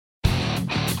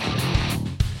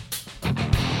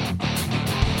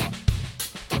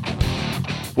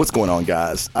What's going on,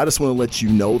 guys? I just want to let you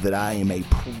know that I am a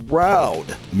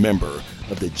proud member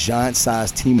of the Giant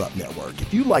Size Team Up Network.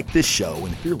 If you like this show,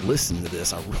 and if you're listening to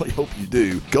this, I really hope you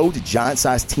do, go to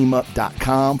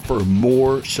GiantSizeTeamUp.com for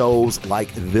more shows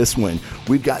like this one.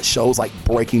 We've got shows like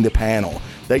Breaking the Panel.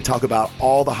 They talk about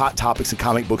all the hot topics in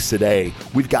comic books today.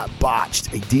 We've got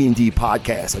Botched, a D&D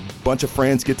podcast. A bunch of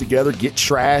friends get together, get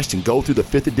trashed, and go through the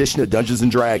 5th edition of Dungeons &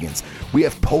 Dragons. We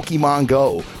have Pokemon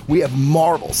Go. We have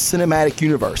Marvel Cinematic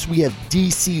Universe. We have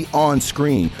DC On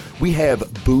Screen. We have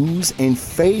Booze and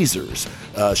Phasers,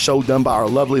 a show done by our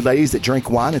lovely ladies that drink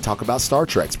wine and talk about Star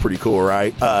Trek. It's pretty cool,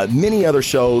 right? Many other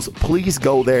shows. Please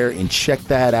go there and check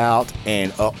that out.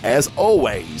 And as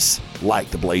always,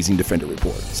 like the Blazing Defender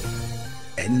Reports.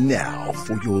 And now,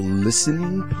 for your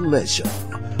listening pleasure,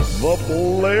 the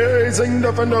Blazing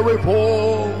Defender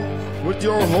Report with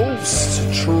your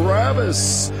host,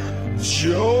 Travis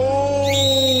Jones.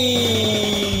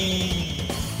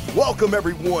 Welcome,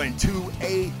 everyone, to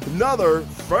another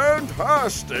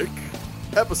fantastic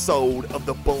episode of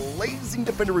the Blazing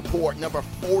Defender Report, number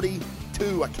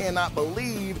 42. I cannot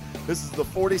believe this is the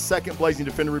 42nd Blazing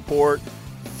Defender Report.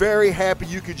 Very happy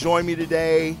you could join me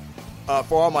today.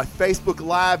 For all my Facebook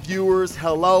Live viewers,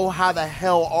 hello, how the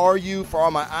hell are you? For all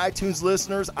my iTunes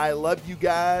listeners, I love you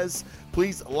guys.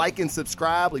 Please like and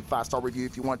subscribe. Leave a 5-star review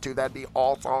if you want to. That'd be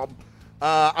awesome.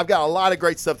 I've got a lot of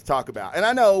great stuff to talk about. And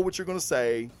I know what you're going to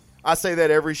say. I say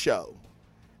that every show.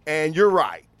 And you're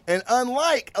right. And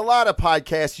unlike a lot of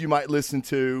podcasts you might listen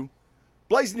to,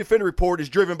 Blazing Defender Report is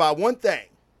driven by one thing.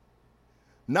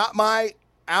 Not my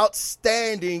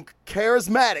outstanding,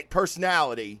 charismatic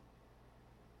personality.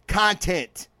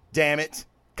 Content, damn it.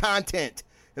 Content.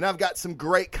 And I've got some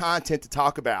great content to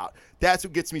talk about. That's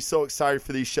what gets me so excited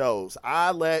for these shows.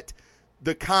 I let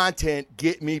the content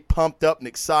get me pumped up and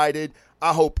excited.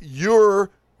 I hope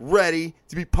you're ready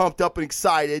to be pumped up and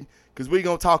excited because we're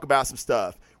going to talk about some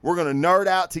stuff. We're going to nerd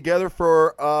out together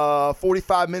for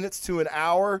 45 minutes to an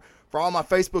hour. For all my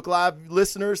Facebook Live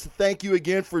listeners, thank you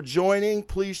again for joining.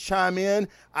 Please chime in.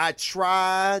 I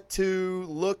try to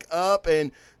look up,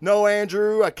 and no,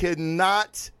 Andrew, I could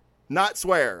not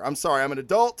swear. I'm sorry. I'm an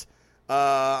adult.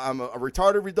 I'm a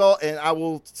retarded adult, and I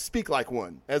will speak like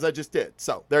one, as I just did.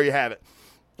 So there you have it.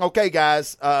 Okay,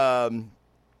 guys. A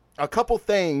couple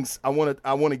things I want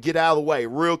to get out of the way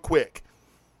real quick.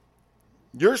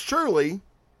 Yours truly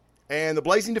and the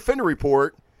Blazing Defender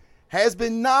Report has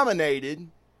been nominated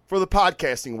for the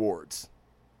Podcasting Awards.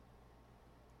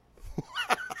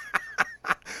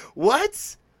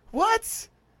 What?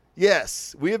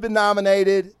 Yes, we have been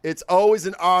nominated. It's always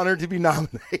an honor to be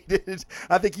nominated.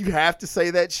 I think you have to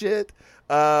say that shit.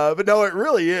 But no, it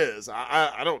really is.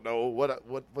 I don't know what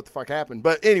the fuck happened.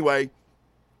 But anyway,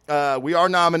 we are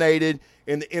nominated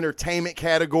in the entertainment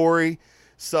category.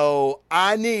 So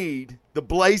I need the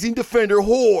Blazing Defender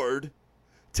Horde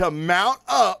to mount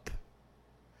up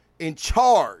and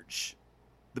charge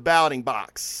the balloting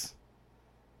box.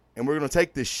 And we're going to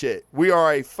take this shit. We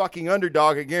are a fucking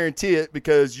underdog, I guarantee it,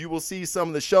 because you will see some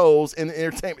of the shows in the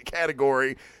entertainment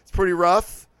category. It's pretty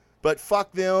rough, but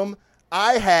fuck them.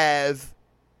 I have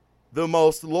the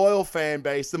most loyal fan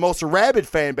base, the most rabid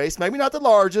fan base, maybe not the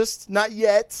largest, not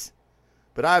yet,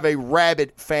 but I have a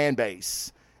rabid fan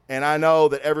base. And I know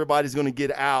that everybody's going to get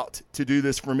out to do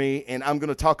this for me, and I'm going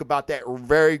to talk about that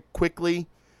very quickly.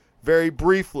 Very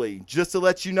briefly, just to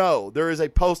let you know, there is a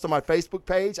post on my Facebook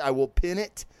page. I will pin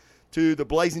it to the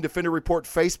Blazing Defender Report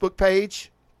Facebook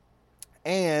page.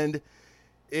 And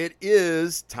it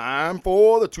is time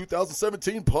for the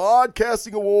 2017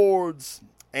 Podcasting Awards.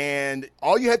 And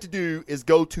all you have to do is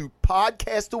go to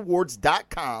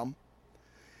podcastawards.com,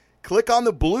 click on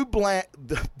the blue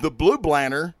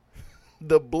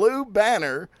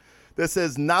banner that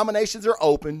says nominations are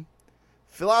open.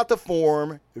 Fill out the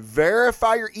form,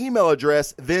 verify your email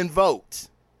address, then vote.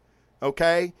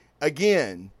 Okay?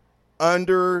 Again,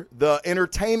 under the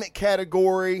entertainment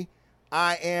category,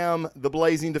 I am the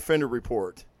Blazing Defender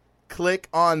Report. Click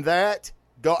on that.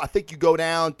 Go. I think you go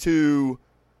down to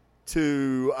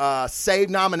save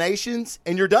nominations,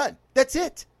 and you're done. That's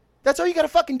it. That's all you got to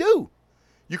fucking do.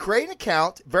 You create an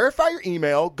account, verify your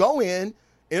email, go in,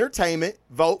 entertainment,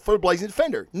 vote for the Blazing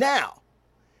Defender. Now,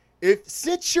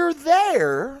 since you're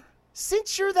there,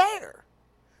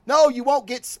 no, you won't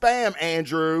get spam,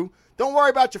 Andrew. Don't worry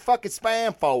about your fucking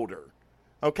spam folder.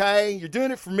 Okay? You're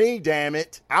doing it for me, damn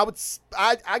it. I get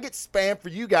spam for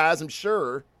you guys, I'm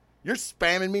sure. You're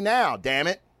spamming me now, damn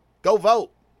it. Go vote.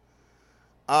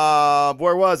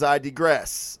 Where was I?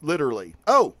 Digress. Literally.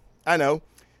 Oh, I know.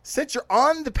 Since you're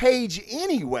on the page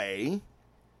anyway,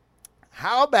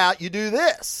 how about you do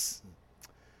this?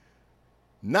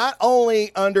 not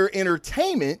only under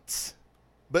entertainment,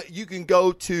 but you can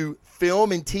go to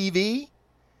film and TV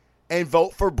and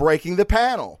vote for Breaking the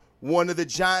Panel, one of the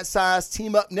Giant Size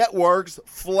Team Up Network's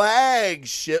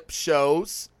flagship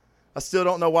shows. I still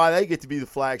don't know why they get to be the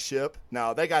flagship.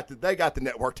 No, they got the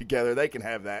network together. They can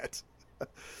have that.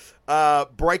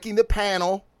 Breaking the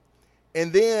Panel.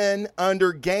 And then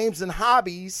under games and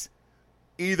hobbies,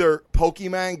 either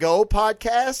Pokemon Go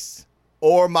podcasts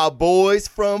or my boys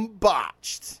from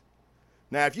Botched.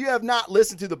 Now, if you have not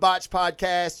listened to the Botched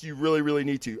podcast, you really, really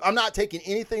need to. I'm not taking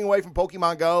anything away from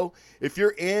Pokemon Go. If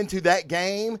you're into that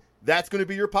game, that's going to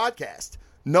be your podcast.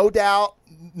 No doubt,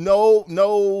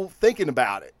 no thinking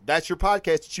about it. That's your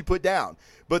podcast that you put down.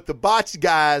 But the Botched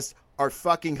guys are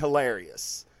fucking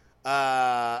hilarious.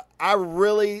 I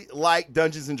really like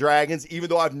Dungeons and Dragons, even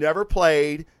though I've never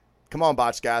played. Come on,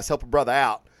 Botched guys, help a brother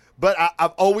out. But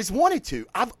I've always wanted to.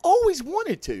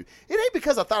 It ain't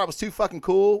because I thought I was too fucking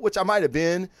cool, which I might have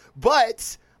been,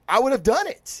 but I would have done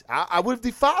it. I would have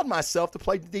defiled myself to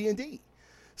play D&D.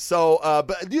 So,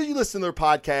 but you listen to their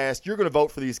podcast, you're going to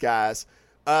vote for these guys.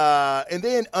 And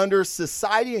then under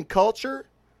society and culture,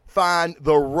 find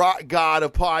the rock god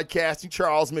of podcasting,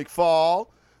 Charles McFall,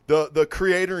 the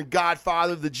creator and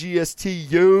godfather of the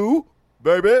GSTU.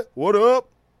 Baby, what up?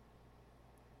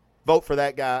 Vote for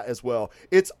that guy as well.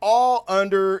 It's all going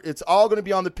to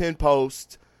be on the pin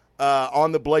post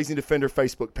on the Blazing Defender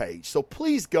Facebook page. So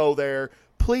please go there.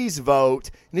 Please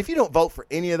vote. And if you don't vote for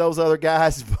any of those other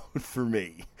guys, vote for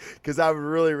me. Because I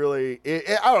really,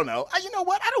 I don't know. You know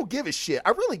what? I don't give a shit. I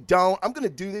really don't. I'm going to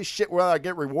do this shit whether I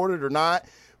get rewarded or not.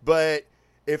 But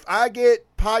if I get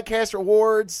podcast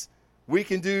rewards, we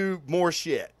can do more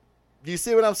shit. Do you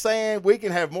see what I'm saying? We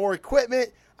can have more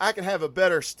equipment. I can have a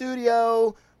better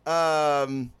studio.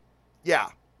 Yeah.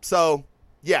 So,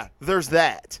 yeah, there's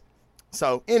that.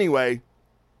 So, anyway,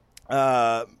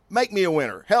 make me a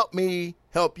winner. Help me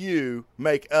help you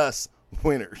make us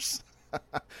winners.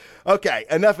 Okay,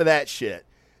 enough of that shit.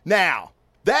 Now,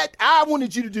 I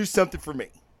wanted you to do something for me,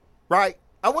 right?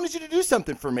 I wanted you to do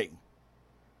something for me.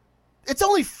 It's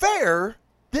only fair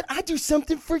that I do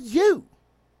something for you.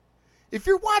 If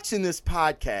you're watching this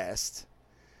podcast,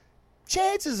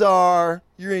 chances are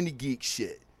you're into geek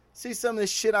shit. See some of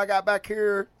this shit I got back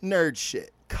here? Nerd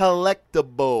shit.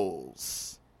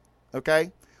 Collectibles.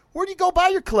 Okay? Where do you go buy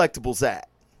your collectibles at?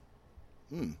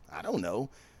 I don't know.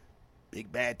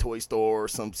 Big Bad Toy Store or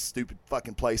some stupid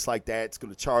fucking place like that. It's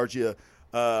going to charge you,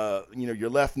 your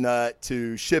left nut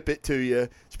to ship it to you.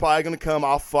 It's probably going to come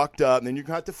all fucked up. And then you're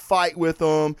going to have to fight with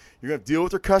them. You're going to deal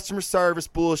with their customer service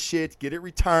bullshit to get it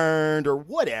returned or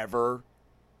whatever.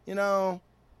 You know?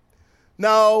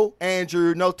 No,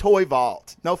 Andrew, no Toy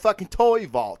Vault. No fucking Toy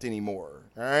Vault anymore.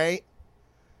 All right?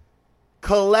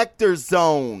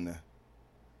 CollectorZown.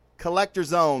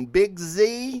 CollectorZown. Big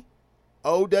Z,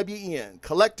 O-W-N.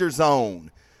 CollectorZown.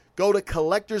 Go to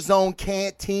CollectorZown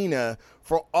Cantina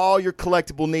for all your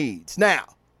collectible needs.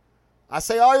 Now, I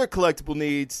say all your collectible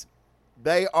needs.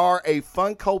 They are a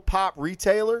Funko Pop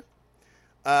retailer.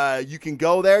 You can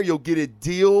go there. You'll get a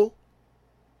deal.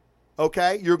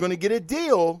 Okay? You're going to get a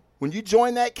deal when you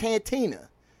join that cantina,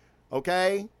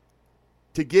 okay,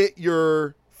 to get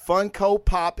your Funko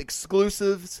Pop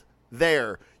exclusives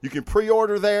there. You can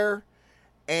pre-order there.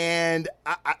 And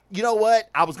you know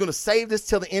what? I was going to save this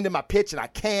till the end of my pitch, and I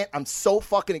can't. I'm so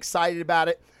fucking excited about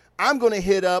it. I'm going to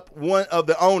hit up one of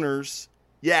the owners.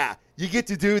 Yeah, you get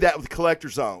to do that with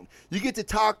CollectorZown. You get to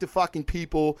talk to fucking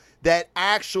people that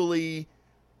actually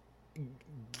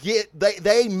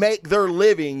they make their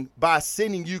living by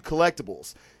sending you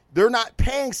collectibles. They're not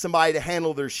paying somebody to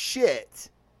handle their shit.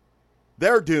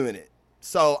 They're doing it.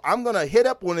 So I'm going to hit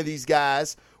up one of these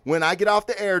guys when I get off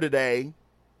the air today,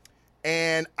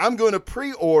 and I'm going to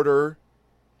pre-order.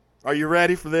 Are you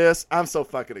ready for this? I'm so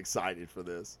fucking excited for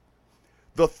this.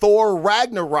 The Thor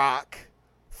Ragnarok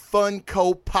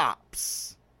Funko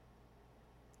Pops.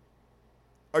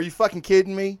 Are you fucking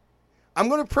kidding me? I'm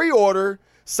going to pre-order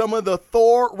some of the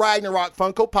Thor Ragnarok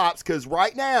Funko Pops because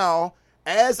right now,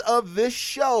 as of this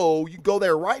show, you go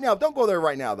there right now. Don't go there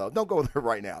right now, though. Don't go there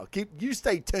right now. You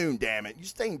stay tuned, damn it. You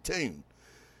stay in tune.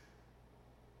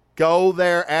 Go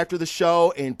there after the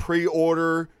show and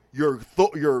pre-order your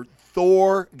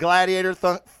Thor Gladiator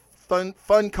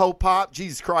Funko Pop.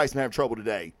 Jesus Christ, I'm having trouble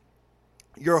today.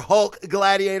 Your Hulk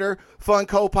Gladiator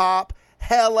Funko Pop.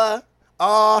 Hella.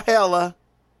 Oh, hella.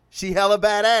 She hella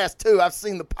badass, too. I've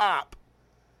seen the pop.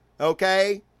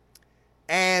 Okay?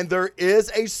 And there is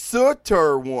a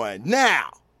Sutter one.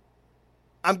 Now,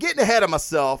 I'm getting ahead of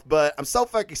myself, but I'm so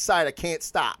fucking excited I can't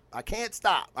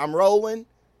stop. I'm rolling.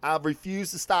 I've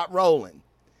refused to stop rolling.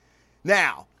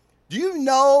 Now, Do you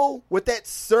know what that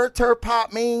Surtur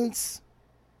pop means?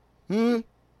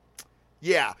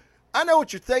 Yeah, I know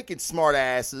what you're thinking, smart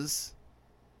asses.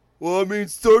 Well, I mean,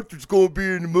 Surtur's gonna be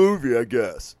in the movie, I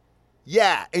guess.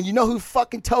 Yeah, and you know who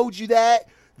fucking told you that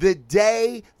the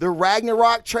day the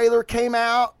Ragnarok trailer came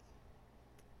out?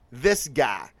 This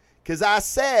guy. Because I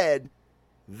said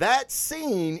that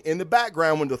scene in the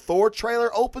background when the Thor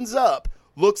trailer opens up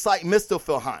looks like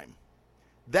Mistelfilheim.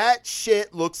 That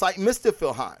shit looks like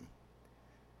Mistelfilheim.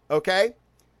 Okay?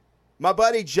 My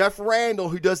buddy Jeff Randall,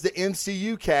 who does the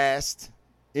MCU cast,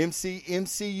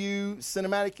 MCU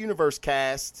Cinematic Universe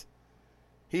cast,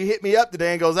 he hit me up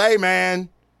today and goes, hey, man,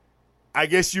 I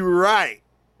guess you were right.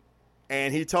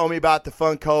 And he told me about the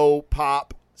Funko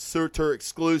Pop Surtur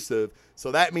exclusive.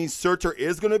 So that means Surtur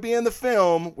is going to be in the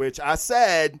film, which I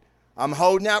said I'm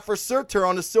holding out for Surtur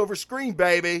on the silver screen,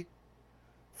 baby.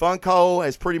 Funko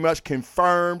has pretty much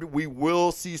confirmed we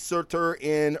will see Surtur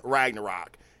in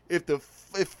Ragnarok. If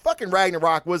fucking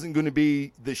Ragnarok wasn't going to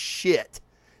be the shit,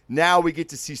 now we get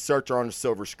to see Surtur on the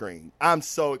silver screen. I'm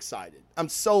so excited. I'm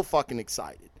so fucking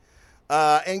excited.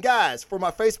 And guys, for my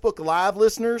Facebook Live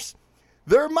listeners,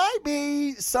 there might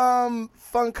be some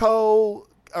Funko,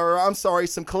 or I'm sorry,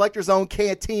 some CollectorZown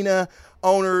Cantina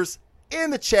owners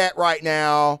in the chat right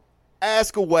now.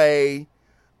 Ask away.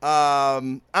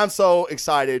 I'm so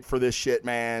excited for this shit,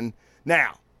 man.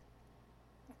 Now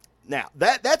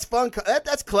that's fun.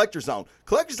 That's CollectorZown.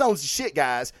 CollectorZone's the shit,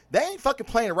 guys. They ain't fucking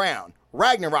playing around.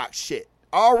 Ragnarok shit.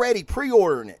 Already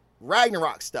pre-ordering it.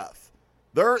 Ragnarok stuff.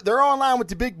 They're online with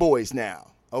the big boys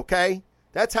now. Okay,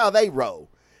 that's how they roll.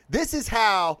 This is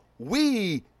how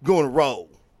we gonna roll.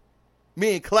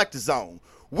 Me and CollectorZown.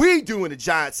 We doing a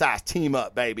giant size team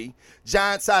up, baby.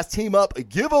 Giant size team up, a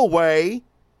giveaway.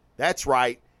 That's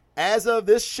right. As of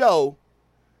this show,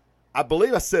 I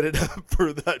believe I set it up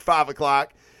for that 5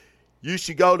 o'clock. You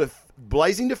should go to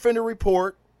Blazing Defender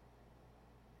Report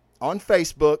on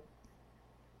Facebook,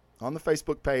 on the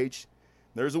Facebook page.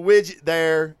 There's a widget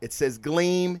there. It says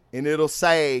Gleam, and it'll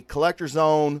say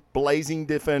CollectorZown Blazing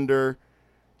Defender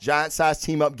Giant Size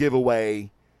Team Up Giveaway.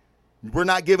 We're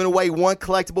not giving away one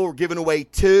collectible. We're giving away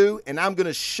two, and I'm going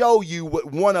to show you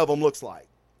what one of them looks like.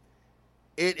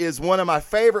 It is one of my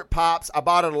favorite pops. I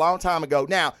bought it a long time ago.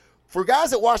 Now, for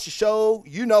guys that watch the show,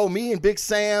 you know me and Big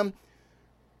Sam,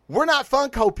 we're not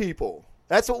Funko people.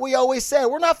 That's what we always say.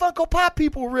 We're not Funko Pop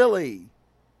people, really.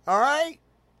 All right?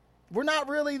 We're not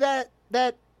really that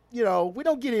you know, we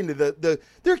don't get into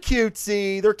they're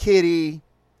cutesy, they're kitty.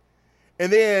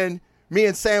 And then me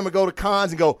and Sam would go to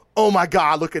cons and go, oh my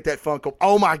God, look at that Funko.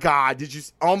 Oh my God, did you,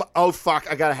 oh fuck,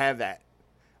 I gotta have that.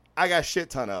 I got a shit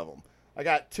ton of them. I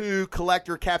got 2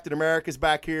 collector Captain Americas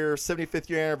back here, 75th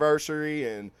year anniversary,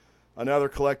 and another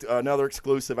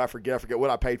exclusive. I forget what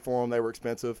I paid for them. They were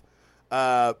expensive.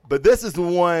 But this is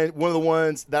one of the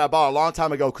ones that I bought a long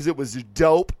time ago because it was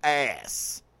dope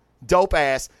ass. Dope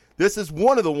ass. This is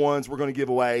one of the ones we're going to give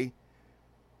away.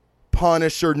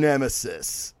 Punisher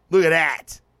Nemesis. Look at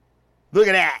that. Look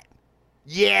at that.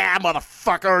 Yeah,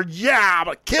 motherfucker. Yeah, I'm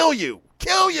going to kill you.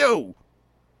 Kill you.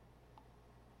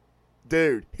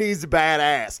 Dude, he's a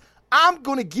badass. I'm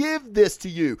going to give this to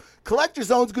you.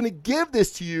 CollectorZone's going to give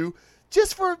this to you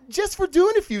just for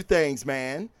doing a few things,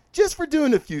 man. Just for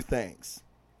doing a few things.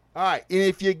 All right, and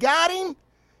if you got him,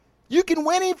 you can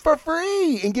win him for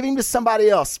free and give him to somebody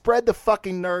else. Spread the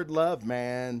fucking nerd love,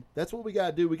 man. That's what we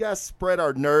got to do. We got to spread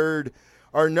our nerd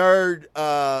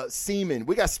semen.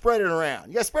 We got to spread it around.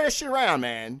 You got to spread that shit around,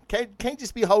 man. Can't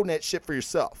just be holding that shit for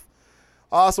yourself.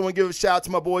 I also want to give a shout out to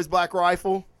my boys Black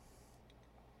Rifle.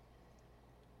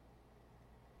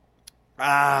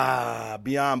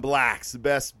 Beyond Black's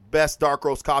the best dark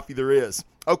roast coffee there is.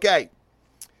 Okay.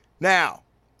 Now,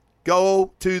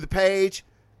 go to the page,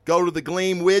 go to the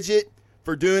Gleam widget.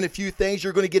 For doing a few things,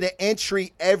 you're going to get an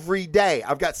entry every day.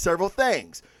 I've got several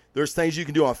things. There's things you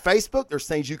can do on Facebook. There's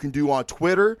things you can do on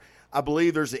Twitter. I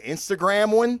believe there's an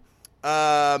Instagram one.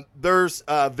 There's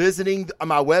visiting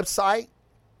my website.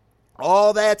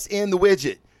 All that's in the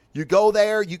widget. You go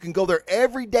there. You can go there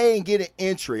every day and get an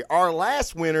entry. Our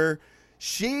last winner,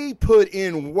 she put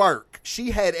in work. She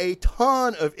had a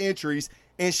ton of entries,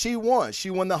 and she won.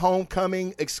 She won the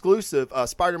Homecoming exclusive,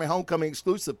 Spider-Man Homecoming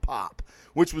exclusive pop,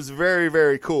 which was very,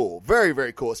 very cool. Very,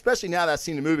 very cool, especially now that I've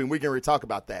seen the movie, and we can really talk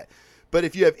about that. But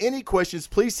if you have any questions,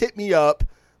 please hit me up.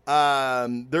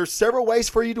 There's several ways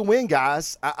for you to win,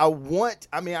 guys. I want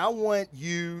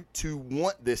you to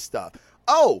want this stuff.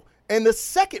 Oh, and the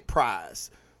second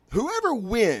prize, whoever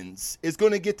wins is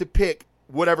going to get to pick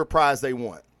whatever prize they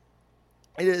want.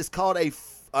 It is called a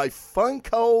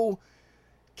Funko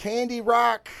Candy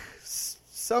Rock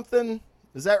something.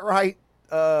 Is that right?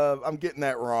 I'm getting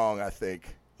that wrong, I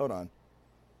think. Hold on.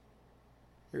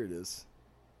 Here it is.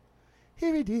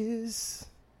 Here it is.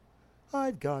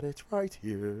 I've got it right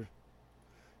here.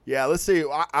 Yeah, let's see.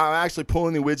 I'm actually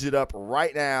pulling the widget up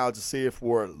right now to see if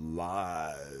we're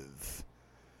live.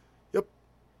 Yep.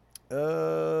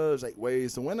 There's 8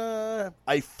 ways to win a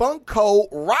Funko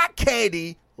Rock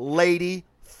Candy Lady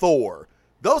Thor.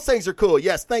 Those things are cool.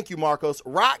 Yes, thank you, Marcos.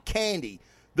 Rock Candy.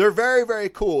 They're very, very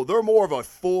cool. They're more of a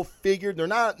full figured. They're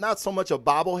not so much a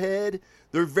bobblehead.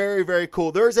 They're very, very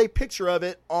cool. There's a picture of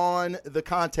it on the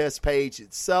contest page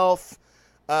itself.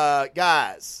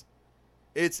 Guys,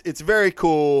 it's very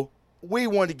cool. We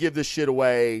want to give this shit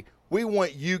away. We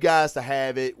want you guys to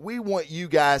have it. We want you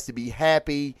guys to be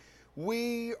happy.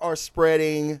 We are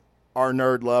spreading our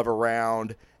nerd love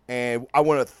around, and I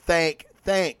want to thank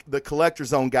the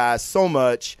CollectorZown guys so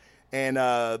much. And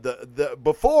the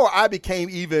before I became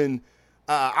even,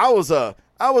 I was a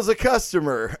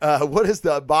customer. What is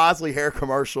the Bosley hair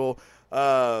commercial?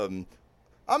 I'm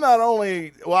not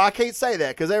only, well, I can't say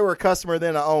that because they were a customer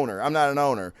then an owner. I'm not an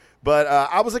owner, but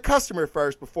I was a customer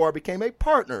first before I became a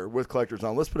partner with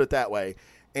CollectorZown. Let's put it that way.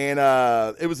 And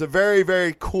it was a very,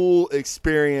 very cool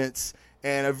experience,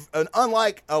 and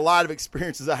unlike a lot of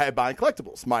experiences I had buying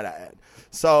collectibles, might I add.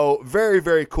 So very,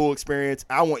 very cool experience.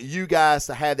 I want you guys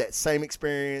to have that same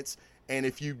experience. And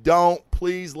if you don't,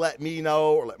 please let me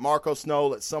know or let Marcos know,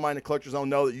 let somebody in the CollectorZown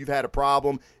know that you've had a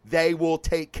problem. They will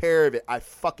take care of it. I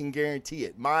fucking guarantee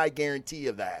it. My guarantee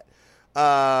of that.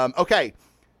 Okay,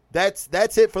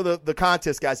 that's it for the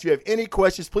contest, guys. If you have any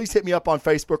questions, please hit me up on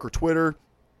Facebook or Twitter.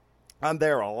 I'm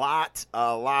there a lot.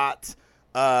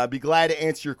 Be glad to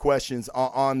answer your questions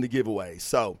on the giveaway.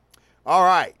 So, all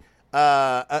right.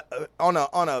 On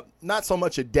a not so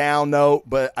much a down note,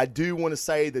 but I do want to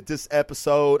say that this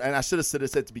episode, and I should have said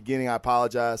this at the beginning, I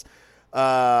apologize.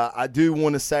 I do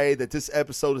want to say that this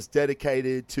episode is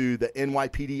dedicated to the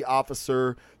NYPD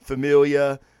officer,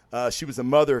 Familia. She was a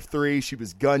mother of 3. She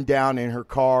was gunned down in her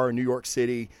car in New York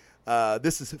City.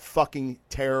 This is fucking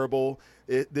terrible.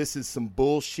 This is some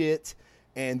bullshit.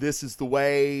 And this is the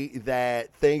way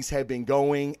that things have been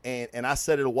going. And I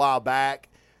said it a while back.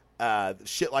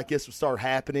 Shit like this would start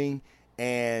happening,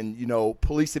 and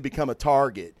police have become a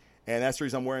target, and that's the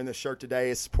reason I'm wearing this shirt today,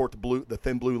 is support the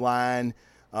thin blue line.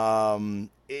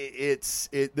 This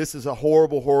is a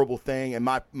horrible thing, and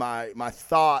my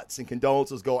thoughts and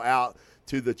condolences go out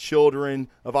to the children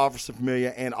of Officer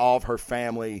Familia and all of her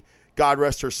family. God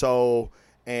rest her soul,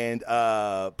 and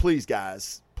please,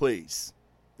 guys, please,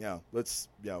 let's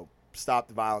stop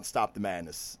the violence, stop the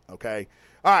madness. Okay,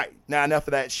 all right, now enough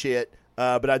of that shit.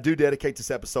 But I do dedicate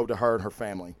this episode to her and her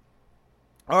family.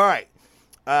 All right.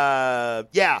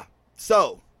 Yeah.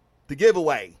 So, the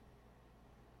giveaway.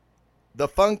 The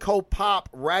Funko Pop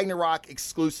Ragnarok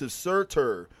exclusive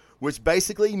Surtur, which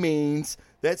basically means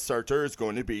that Surtur is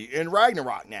going to be in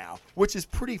Ragnarok now, which is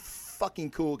pretty fucking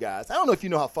cool, guys. I don't know if you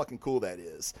know how fucking cool that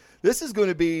is. It's going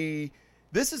to be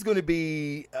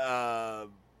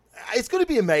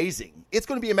amazing. It's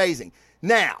going to be amazing.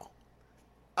 Now,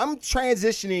 I'm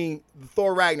transitioning the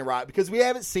Thor Ragnarok because we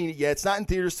haven't seen it yet. It's not in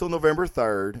theaters till November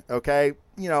 3rd, okay?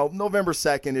 November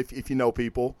 2nd if you know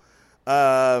people.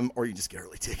 Or you just get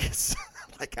early tickets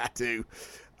like I do.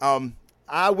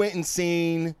 I went and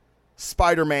seen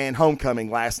Spider-Man Homecoming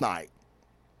last night.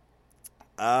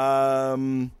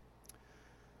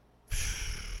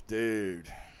 Dude.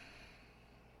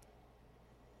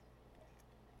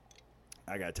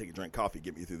 I gotta take a drink of coffee to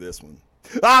get me through this one.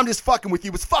 I'm just fucking with you.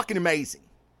 It was fucking amazing.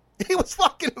 It was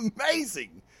fucking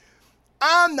amazing.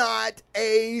 I'm not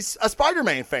a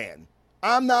Spider-Man fan.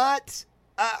 I'm not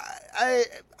a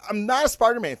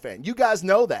Spider-Man fan. You guys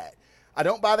know that. I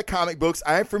don't buy the comic books.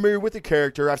 I am familiar with the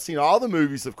character. I've seen all the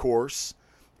movies, of course.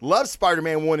 Loved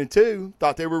Spider-Man 1 and 2.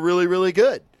 Thought they were really, really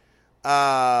good.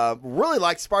 Really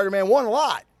liked Spider-Man 1 a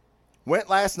lot. Went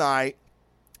last night.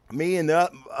 Me and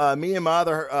my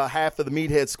other half of the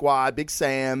Meathead Squad, Big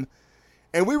Sam,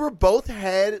 and we were both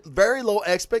had very low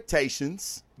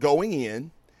expectations going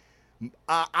in.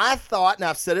 I thought, and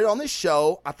I've said it on this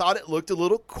show, I thought it looked a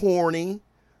little corny,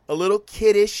 a little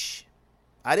kiddish.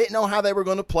 I didn't know how they were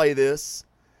going to play this.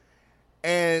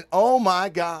 And, oh, my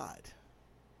God.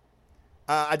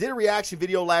 I did a reaction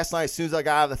video last night as soon as I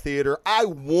got out of the theater. I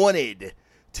wanted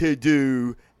to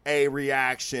do a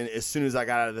reaction as soon as I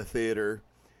got out of the theater.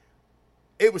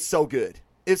 It was so good.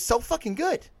 It's so fucking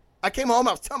good. I came home,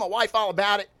 I was telling my wife all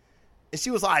about it, and she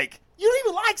was like, you don't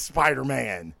even like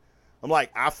Spider-Man. I'm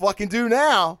like, I fucking do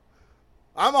now.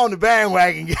 I'm on the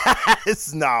bandwagon,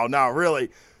 guys. No, really.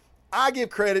 I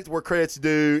give credit where credit's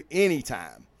due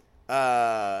anytime.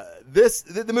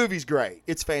 The movie's great.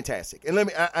 It's fantastic. And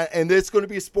and it's going to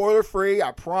be spoiler free.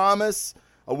 I promise.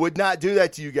 I would not do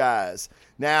that to you guys.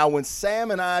 Now, when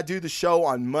Sam and I do the show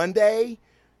on Monday,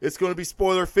 it's going to be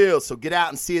spoiler filled. So get out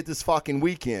and see it this fucking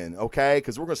weekend, okay?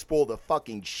 Because we're going to spoil the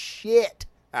fucking shit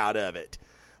out of it.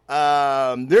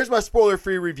 There's my spoiler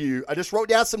free review. I just wrote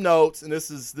down some notes, and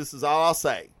this is all I'll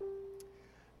say.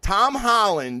 Tom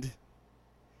Holland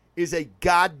is a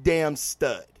goddamn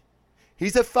stud.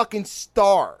 He's a fucking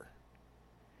star.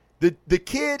 The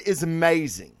kid is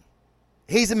amazing.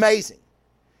 He's amazing.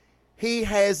 He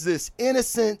has this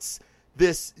innocence,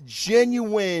 this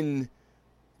genuine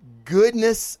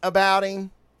goodness about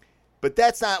him, but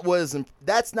that's not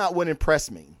what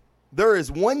impressed me. There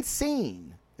is one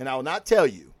scene, and I will not tell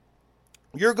you.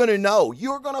 You're going to know.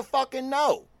 You're going to fucking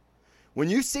know.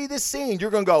 When you see this scene, you're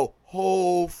going to go,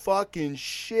 oh, fucking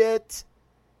shit.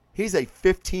 He's a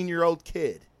 15-year-old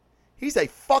kid. He's a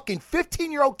fucking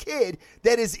 15-year-old kid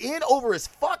that is in over his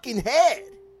fucking head.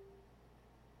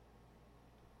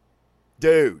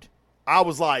 Dude, I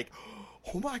was like,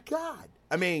 oh my God.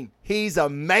 I mean, he's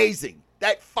amazing.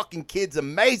 That fucking kid's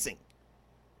amazing.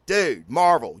 Dude,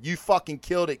 Marvel, you fucking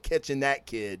killed it catching that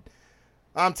kid.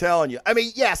 I'm telling you. I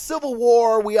mean, yeah, Civil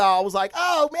War, we all was like,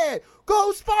 oh man,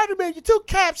 go Spider-Man, you took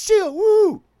Cap's shield,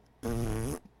 woo.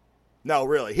 No,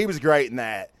 really, he was great in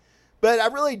that. But I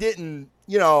really didn't,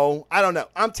 I don't know.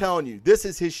 I'm telling you, this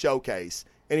is his showcase,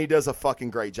 and he does a fucking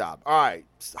great job. All right,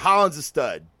 Holland's a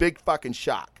stud. Big fucking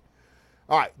shock.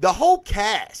 All right, the whole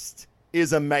cast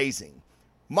is amazing.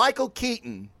 Michael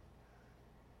Keaton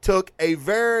took a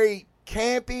very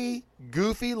campy,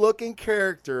 goofy-looking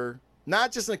character,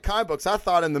 not just in the comic books, I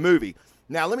thought in the movie.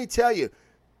 Now, let me tell you,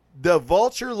 the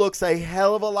Vulture looks a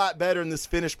hell of a lot better in this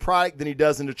finished product than he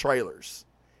does in the trailers.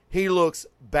 He looks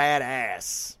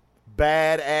badass.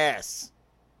 Badass.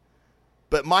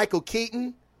 But Michael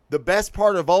Keaton, the best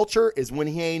part of Vulture is when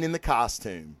he ain't in the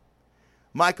costume.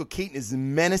 Michael Keaton is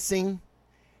menacing.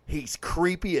 He's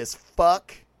creepy as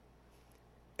fuck.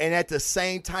 And at the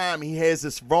same time, he has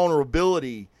this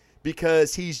vulnerability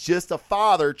because he's just a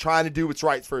father trying to do what's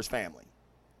right for his family.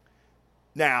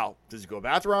 Now, does he go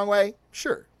about the wrong way?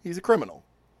 Sure, he's a criminal.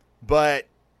 But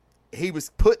he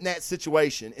was put in that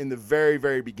situation in the very,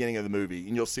 very beginning of the movie,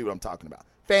 and you'll see what I'm talking about.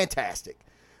 Fantastic.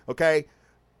 Okay?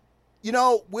 We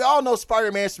all know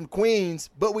Spider-Man's from Queens,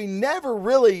 but we never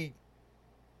really...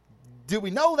 Do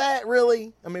we know that,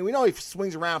 really? I mean, we know he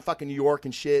swings around fucking New York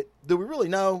and shit. Do we really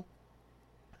know?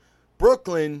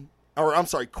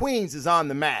 Queens is on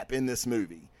the map in this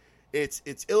movie.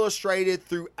 It's illustrated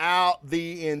throughout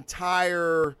the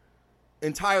entire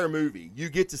movie. You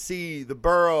get to see the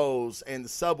boroughs and the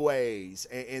subways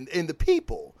and the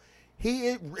people.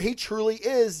 He truly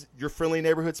is your friendly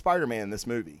neighborhood Spider-Man in this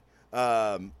movie.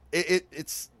 That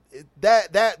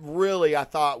really, I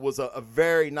thought, was a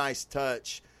very nice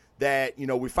touch. That,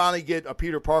 we finally get a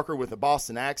Peter Parker with a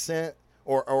Boston accent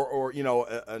or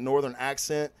a northern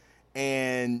accent.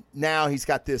 And now he's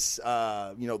got this,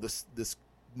 this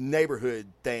neighborhood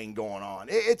thing going on.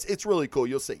 It's really cool.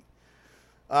 You'll see.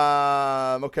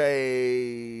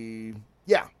 Okay.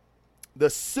 Yeah. The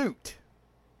suit.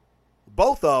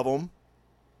 Both of them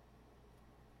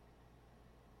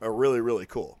are really, really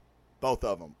cool. Both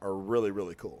of them are really,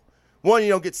 really cool. One you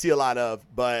don't get to see a lot of,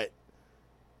 but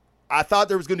I thought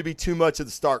there was going to be too much of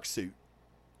the Stark suit.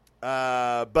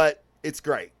 But it's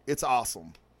great. It's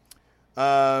awesome.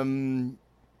 I don't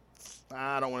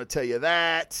want to tell you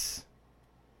that.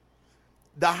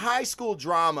 The high school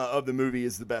drama of the movie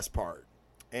is the best part.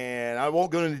 And I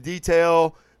won't go into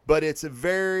detail, but it's a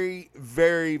very,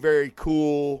 very, very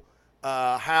cool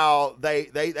how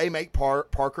they make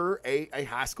Parker a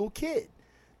high school kid.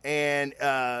 And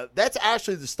that's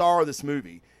actually the star of this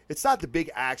movie. It's not the big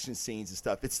action scenes and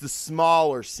stuff. It's the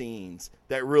smaller scenes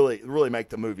that really, really make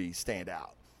the movie stand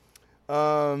out.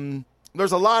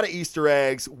 There's a lot of Easter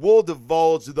eggs. We'll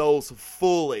divulge those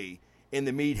fully in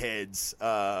the Meatheads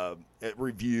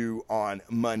review on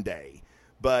Monday.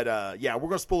 But, yeah, we're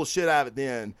going to spoil the shit out of it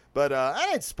then. But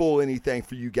I didn't spoil anything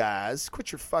for you guys.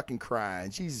 Quit your fucking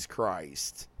crying. Jesus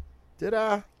Christ. Did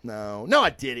I? No, I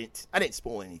didn't. I didn't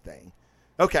spoil anything.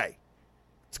 Okay.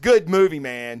 It's a good movie,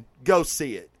 man. Go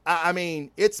see it. I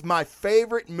mean, it's my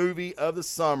favorite movie of the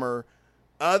summer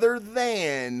other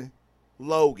than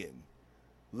Logan.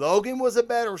 Logan was a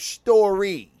better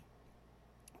story.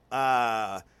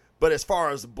 But as far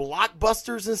as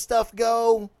blockbusters and stuff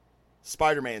go,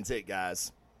 Spider-Man's it,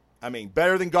 guys. I mean,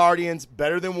 better than Guardians,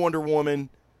 better than Wonder Woman.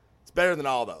 It's better than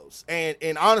all those. And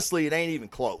honestly, it ain't even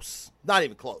close. Not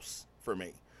even close for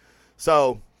me.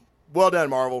 So, well done,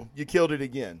 Marvel. You killed it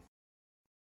again.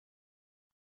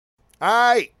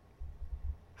 All right.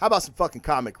 How about some fucking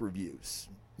comic reviews?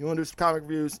 You want to do some comic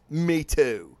reviews? Me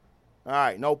too. All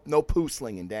right. No poo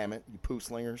slinging, damn it. You poo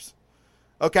slingers.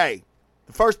 Okay.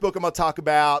 The first book I'm going to talk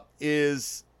about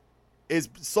is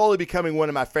slowly becoming one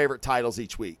of my favorite titles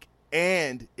each week.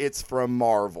 And it's from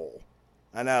Marvel.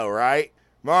 I know, right?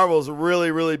 Marvel's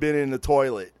really, really been in the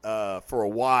toilet for a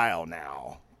while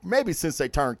now. Maybe since they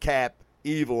turned Cap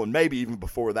evil, and maybe even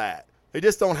before that. They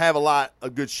just don't have a lot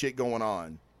of good shit going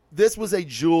on. This was a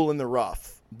jewel in the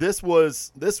rough. This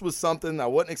was something I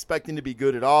wasn't expecting to be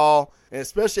good at all. And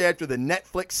especially after the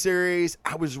Netflix series,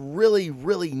 I was really,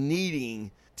 really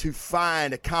needing to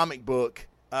find a comic book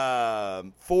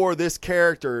for this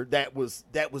character that was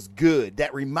good,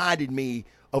 that reminded me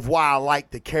of why I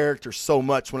liked the character so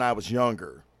much when I was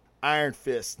younger. Iron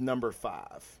Fist number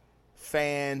 5.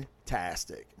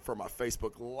 Fantastic. For my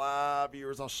Facebook Live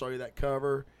viewers, I'll show you that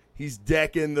cover. He's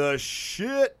decking the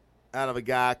shit out of a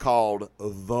guy called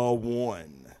The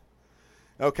One.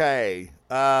 Okay,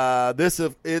 this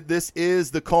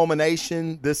is the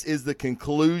culmination. This is the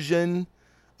conclusion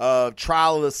of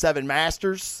Trial of the Seven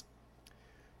Masters.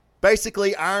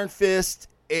 Basically, Iron Fist,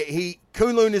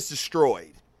 Kunlun is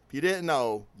destroyed. If you didn't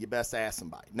know, you best ask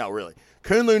somebody. No, really.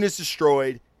 Kunlun is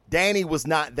destroyed. Danny was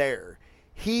not there.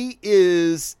 He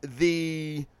is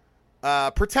the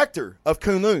protector of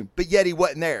Kunlun, but yet he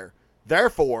wasn't there.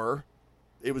 Therefore,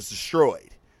 it was destroyed.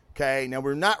 Okay, now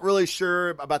we're not really sure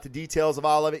about the details of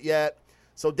all of it yet.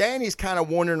 So Danny's kind of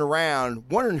wandering around,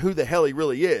 wondering who the hell he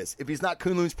really is. If he's not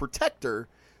Kunlun's protector,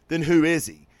 then who is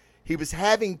he? He was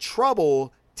having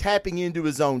trouble tapping into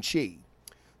his own chi.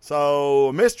 So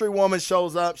a mystery woman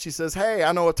shows up. She says, hey,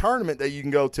 I know a tournament that you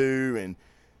can go to. And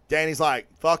Danny's like,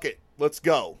 fuck it, let's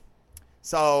go.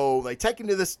 So they take him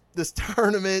to this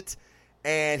tournament,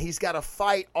 and he's got to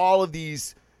fight all of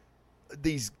these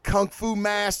kung fu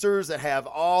masters that have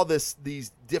all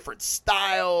these different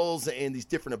styles and these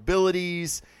different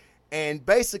abilities. And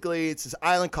basically, it's this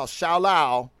island called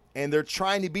Shaolao, and they're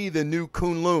trying to be the new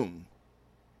Kunlun.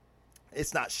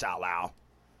 It's not Shaolao.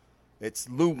 It's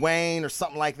Lu Wayne or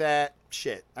something like that.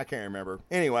 Shit, I can't remember.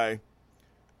 Anyway,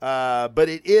 but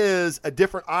it is a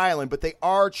different island, but they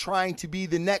are trying to be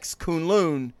the next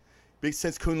Kunlun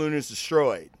since Kunlun is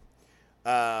destroyed.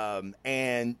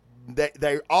 And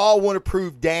they all want to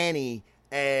prove Danny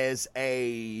as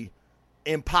a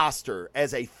imposter,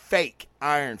 as a fake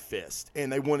Iron Fist,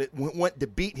 and they want to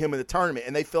beat him in the tournament.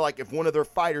 And they feel like if one of their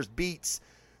fighters beats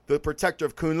the protector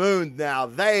of Kunlun, now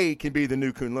they can be the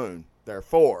new Kunlun.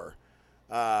 Therefore,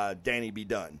 Danny be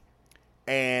done.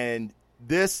 And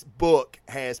this book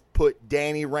has put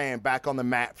Danny Rand back on the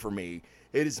map for me.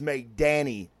 It has made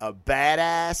Danny a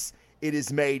badass. It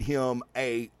has made him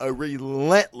a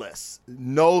relentless,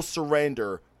 no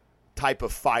surrender type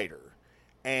of fighter.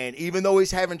 And even though he's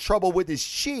having trouble with his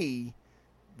chi,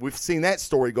 we've seen that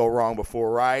story go wrong before,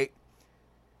 right?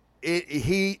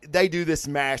 They do this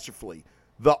masterfully.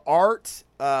 The art,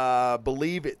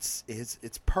 believe it's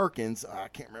Perkins. I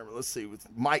can't remember. Let's see. With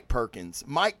Mike Perkins.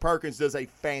 Mike Perkins does a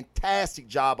fantastic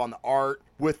job on the art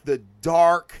with the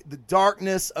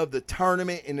darkness of the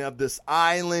tournament and of this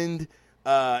island.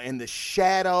 And the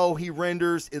shadow he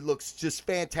renders, it looks just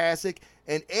fantastic.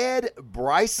 And Ed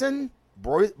Brisson,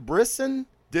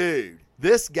 dude,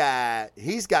 this guy,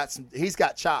 he's got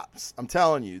chops. I'm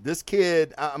telling you, this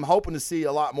kid, I'm hoping to see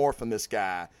a lot more from this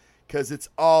guy because it's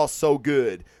all so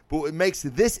good. But what makes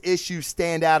this issue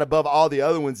stand out above all the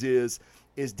other ones is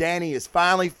Danny has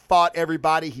finally fought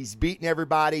everybody. He's beaten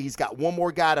everybody. He's got one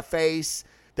more guy to face.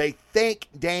 They think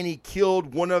Danny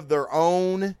killed one of their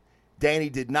own. Danny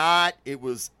did not. It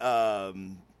was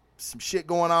some shit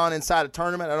going on inside a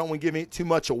tournament. I don't want to give too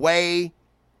much away.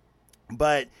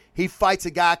 But he fights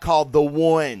a guy called The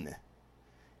One.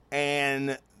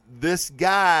 And this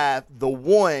guy, The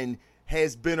One,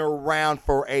 has been around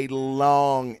for a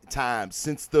long time.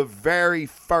 Since the very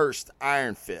first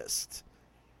Iron Fist.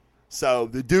 So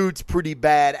the dude's pretty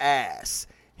badass.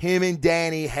 Him and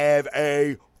Danny have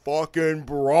a fucking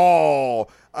brawl.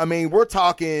 I mean, we're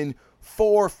talking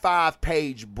 4 or 5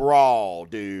 page brawl,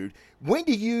 dude. When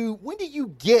do you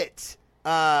get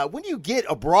a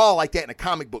brawl like that in a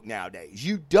comic book nowadays?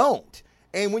 You don't.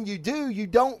 And when you do, you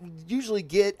don't usually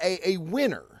get a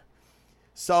winner.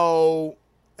 So,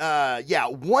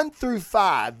 1 through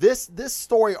 5, this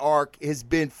story arc has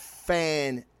been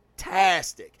fantastic.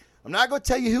 I'm not going to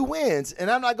tell you who wins, and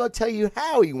I'm not going to tell you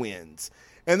how he wins.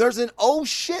 And there's an oh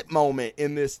shit moment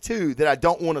in this too that I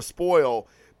don't want to spoil,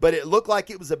 but it looked like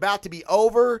it was about to be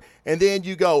over, and then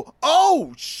you go,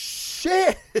 oh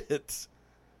shit.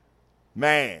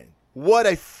 Man, what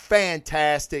a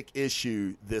fantastic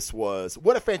issue this was.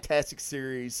 What a fantastic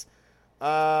series.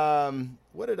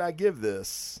 What did I give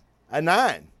this? A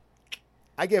 9.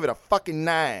 I gave it a fucking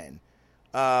 9.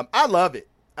 I love it.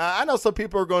 I know some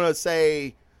people are going to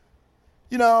say,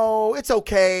 it's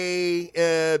okay.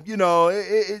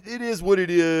 It is what it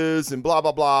is and blah,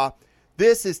 blah, blah.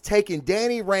 This is taking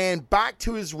Danny Rand back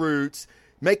to his roots,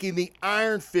 making the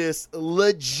Iron Fist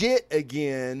legit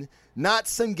again. Not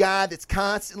some guy that's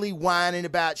constantly whining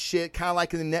about shit, kind of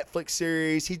like in the Netflix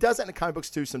series. He does that in the comic books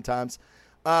too sometimes.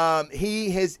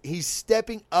 He's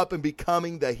stepping up and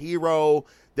becoming the hero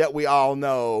that we all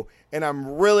know. And I'm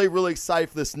really, really excited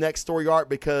for this next story arc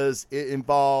because it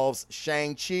involves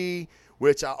Shang-Chi,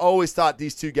 which I always thought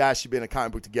these two guys should be in a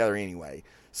comic book together anyway.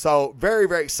 So very,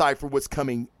 very excited for what's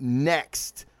coming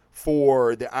next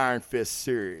for the Iron Fist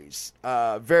series.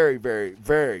 Very, very,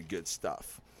 very good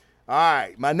stuff. All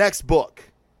right, my next book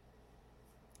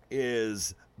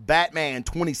is Batman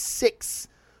 26,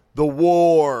 The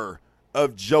War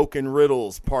of Joke and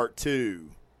Riddles, Part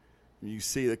 2. You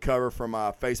see the cover from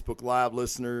my Facebook Live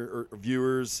listener or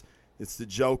viewers. It's the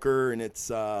Joker, and it's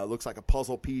looks like a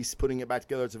puzzle piece, putting it back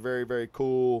together. It's a very, very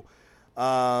cool.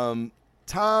 Tom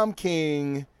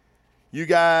King, you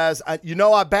guys, I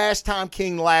bashed Tom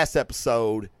King last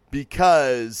episode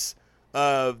because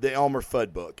of the Elmer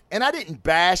Fudd book. And I didn't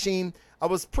bash him. I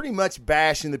was pretty much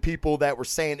bashing the people that were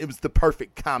saying it was the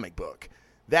perfect comic book.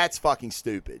 That's fucking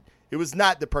stupid. It was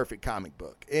not the perfect comic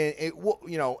book. And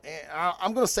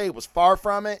I'm going to say it was far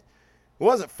from it. It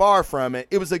wasn't far from it.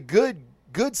 It was a good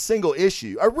single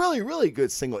issue. A really, really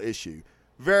good single issue.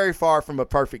 Very far from a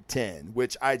perfect 10,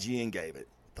 which IGN gave it.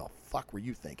 What the fuck were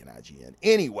you thinking, IGN?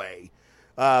 Anyway,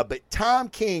 but Tom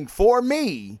King, for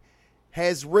me,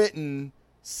 has written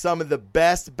some of the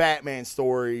best Batman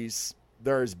stories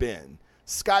there's been.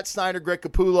 Scott Snyder, Greg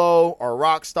Capullo are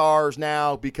rock stars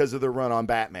now because of their run on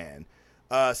Batman.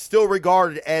 Still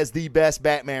regarded as the best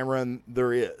Batman run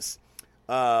there is.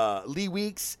 Lee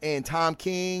Weeks and Tom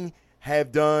King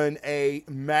have done a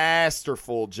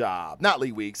masterful job. Not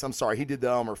Lee Weeks, I'm sorry. He did the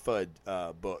Elmer Fudd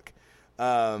book.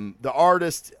 The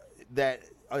artist that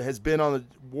has been on the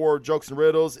War of Jokes and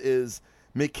Riddles is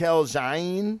Mikel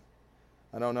Jain.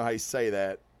 I don't know how you say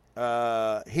that.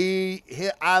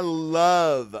 I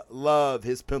love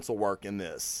his pencil work in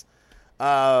this.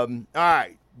 All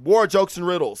right, War of Jokes and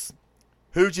Riddles.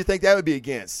 Who'd you think that would be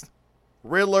against?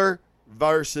 Riddler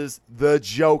versus the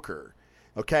Joker.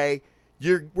 Okay,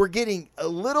 we're getting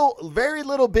very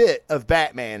little bit of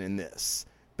Batman in this.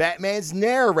 Batman's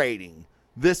narrating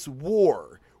this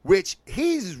war, which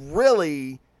he's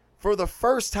really, for the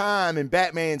first time in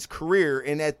Batman's career,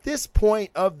 and at this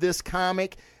point of this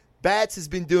comic, Bats has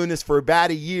been doing this for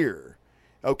about a year,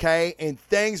 okay? And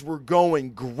things were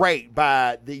going great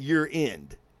by the year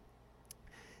end.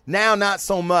 Now, not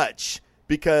so much,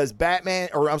 because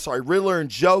Riddler and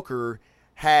Joker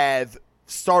have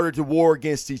started to war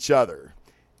against each other.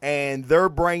 And they're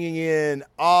bringing in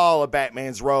all of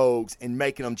Batman's rogues and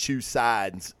making them choose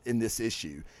sides in this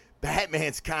issue.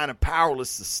 Batman's kind of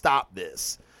powerless to stop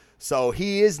this. So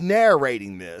he is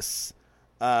narrating this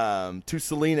to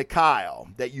Selena Kyle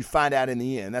that you find out in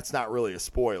the end. That's not really a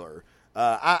spoiler.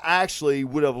 I actually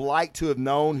would have liked to have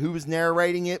known who was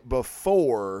narrating it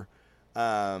before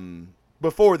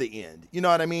the end. You know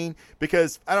what I mean?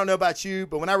 Because I don't know about you,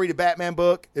 but when I read a Batman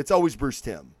book, it's always Bruce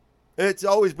Timm. It's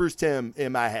always Bruce Timm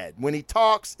in my head. When he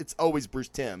talks, it's always Bruce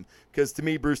Timm. Because to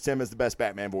me, Bruce Timm is the best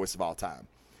Batman voice of all time.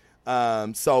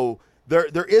 So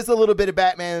there is a little bit of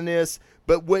Batman in this,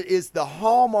 but what is the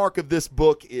hallmark of this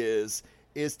book is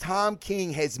Tom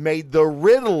King has made the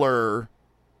Riddler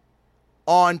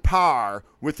on par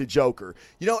with the Joker.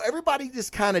 Everybody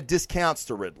just kind of discounts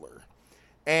the Riddler.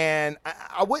 And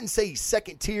I wouldn't say he's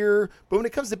second tier, but when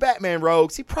it comes to Batman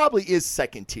rogues, he probably is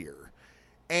second tier.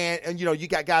 And you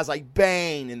got guys like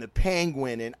Bane and the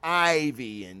Penguin and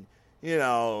Ivy and,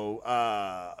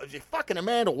 fucking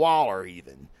Amanda Waller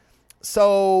even.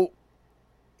 So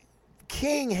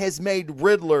King has made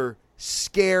Riddler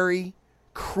scary,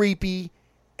 creepy,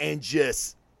 and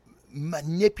just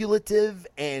manipulative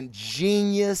and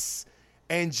genius.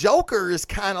 And Joker is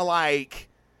kind of like,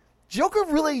 Joker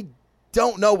really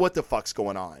don't know what the fuck's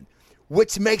going on,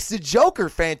 which makes the Joker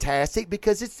fantastic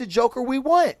because it's the Joker we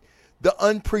want. The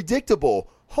unpredictable.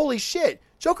 Holy shit.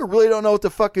 Joker really don't know what to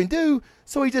fucking do,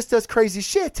 so he just does crazy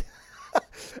shit.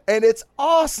 And it's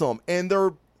awesome. And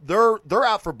they're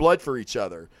out for blood for each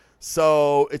other.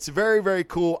 So it's very, very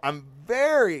cool. I'm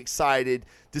very excited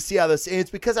to see how this ends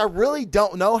because I really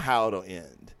don't know how it'll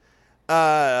end.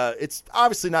 It's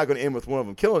obviously not going to end with one of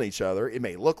them killing each other. It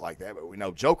may look like that, but we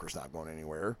know Joker's not going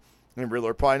anywhere. And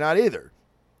Riddler probably not either.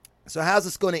 So how's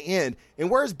this going to end? And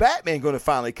where's Batman going to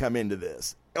finally come into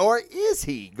this? Or is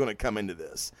he going to come into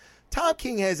this? Tom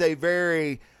King has a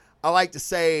very, I like to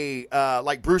say,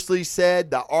 like Bruce Lee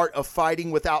said, the art of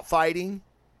fighting without fighting,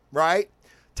 right?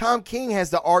 Tom King has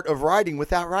the art of writing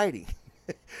without writing.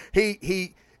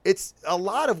 It's a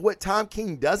lot of what Tom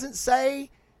King doesn't say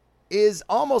is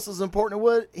almost as important as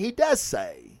what he does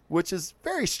say, which is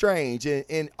very strange.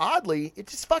 And oddly, it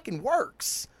just fucking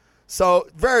works. So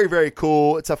very, very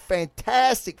cool. It's a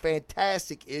fantastic,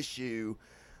 fantastic issue.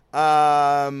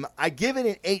 I give it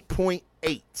an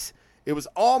 8.8. It was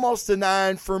almost a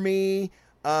 9 for me.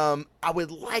 I would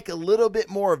like a little bit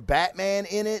more of Batman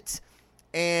in it.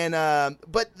 And,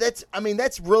 but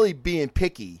that's really being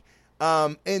picky.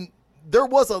 And there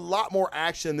was a lot more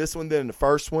action in this one than in the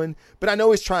first one, but I know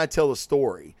he's trying to tell a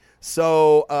story.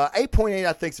 So, 8.8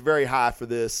 I think is very high for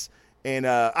this. And,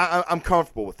 I'm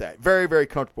comfortable with that. Very, very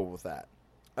comfortable with that.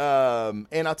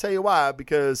 And I'll tell you why,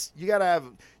 because you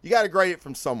gotta grade it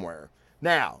from somewhere.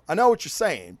 Now, I know what you're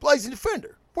saying. Blazing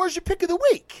Defender, where's your pick of the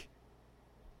week?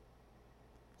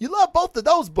 You love both of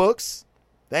those books.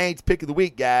 They ain't pick of the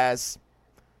week, guys.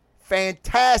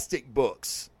 Fantastic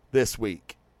books this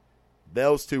week.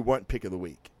 Those two weren't pick of the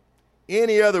week.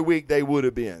 Any other week they would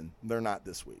have been. They're not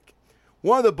this week.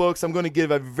 One of the books I'm going to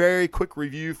give a very quick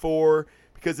review for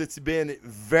because it's been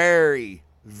very,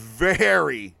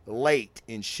 very late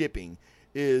in shipping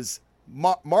is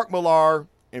Mark Millar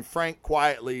and Frank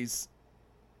Quietly's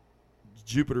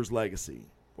Jupiter's Legacy.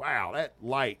 Wow, that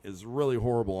light is really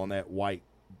horrible on that white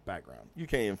background. You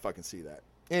can't even fucking see that.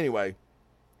 Anyway,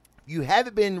 you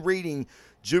haven't been reading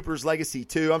Jupiter's Legacy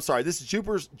 2. I'm sorry, this is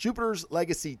Jupiter's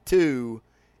Legacy 2,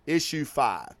 issue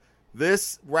 5.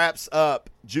 This wraps up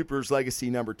Jupiter's Legacy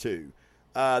number 2.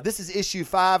 This is issue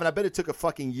 5, and I bet it took a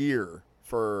fucking year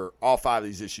for all 5 of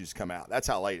these issues to come out. That's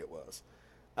how late it was.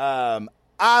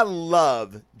 I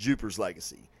love Jupiter's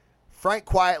Legacy. Frank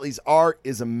Quietly's art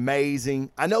is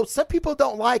amazing. I know some people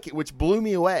don't like it, which blew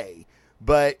me away,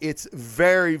 but it's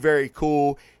very, very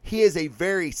cool. He is a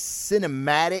very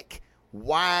cinematic,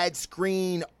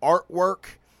 widescreen artwork,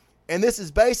 and this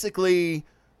is basically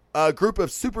a group of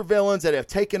supervillains that have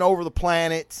taken over the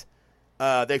planet.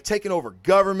 They've taken over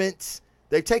government.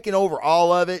 They've taken over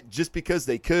all of it just because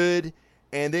they could.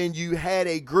 And then you had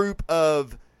a group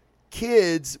of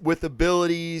kids with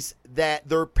abilities that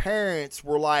their parents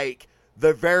were like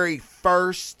the very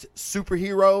first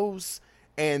superheroes,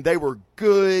 and they were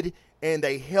good, and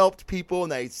they helped people,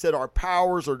 and they said our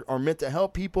powers are meant to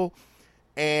help people,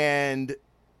 and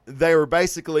they were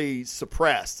basically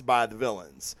suppressed by the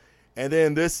villains. And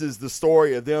then this is the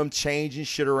story of them changing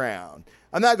shit around.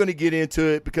 I'm not going to get into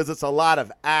it because it's a lot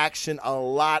of action, a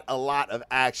lot of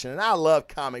action. And I love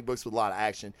comic books with a lot of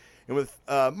action. And with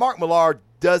Mark Millar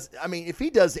if he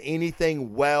does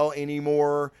anything well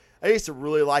anymore, I used to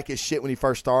really like his shit when he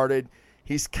first started.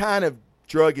 He's kind of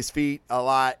drug his feet a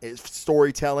lot. It's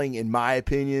storytelling, in my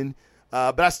opinion.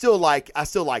 But I still like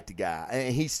the guy,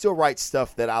 and he still writes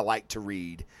stuff that I like to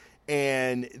read.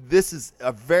 And this is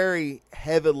a very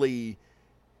heavily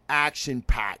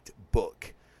action-packed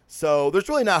book. So there's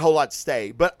really not a whole lot to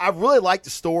say. But I really like the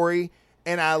story,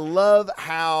 and I love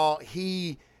how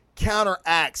he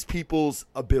counteracts people's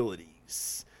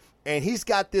abilities. And he's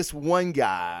got this one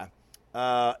guy.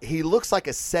 He looks like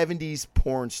a 70s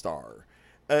porn star.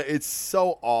 It's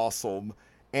so awesome.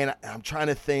 And I'm trying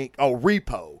to think. Oh,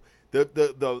 Repo.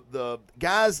 The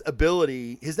guy's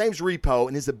ability, his name's Repo,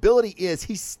 and his ability is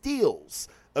he steals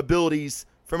abilities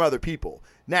from other people.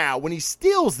 Now, when he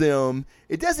steals them,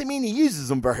 it doesn't mean he uses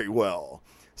them very well.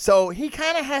 So he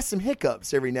kind of has some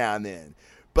hiccups every now and then.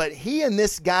 But he and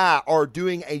this guy are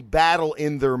doing a battle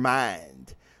in their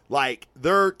mind. Like,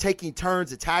 they're taking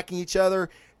turns attacking each other,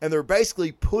 and they're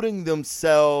basically putting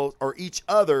themselves or each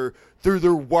other through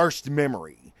their worst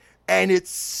memory. And it's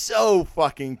so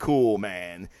fucking cool,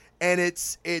 man. And it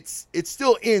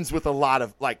still ends with a lot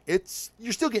of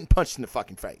you're still getting punched in the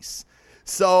fucking face.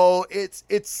 So it's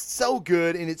so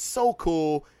good and it's so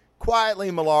cool. Quietly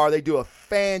and Millar, they do a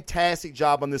fantastic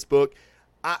job on this book.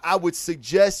 I would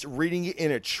suggest reading it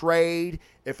in a trade.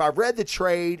 If I read the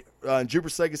trade,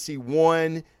 Jupiter's Legacy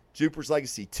 1, Jupiter's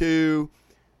Legacy 2,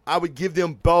 I would give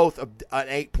them both an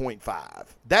 8.5.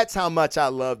 That's how much I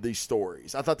love these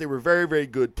stories. I thought they were very, very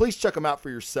good. Please check them out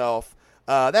for yourself.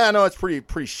 I know it's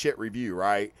pretty shit review,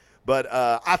 right? But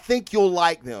I think you'll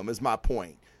like them, is my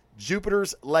point.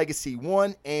 Jupiter's Legacy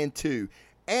 1 and 2.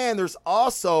 And there's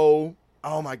also,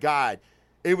 oh my God,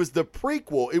 it was the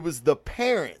prequel. It was the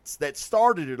parents that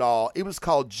started it all. It was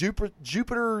called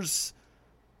Jupiter's,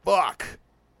 fuck.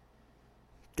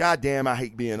 Goddamn, I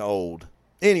hate being old.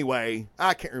 Anyway,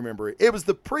 I can't remember it. It was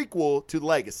the prequel to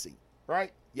Legacy,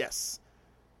 right? Yes.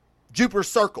 Jupiter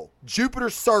Circle. Jupiter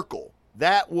Circle.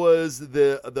 That was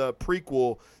the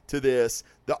prequel to this.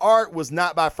 The art was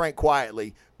not by Frank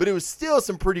Quietly, but it was still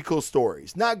some pretty cool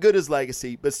stories. Not good as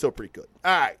Legacy, but still pretty good.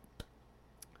 All right.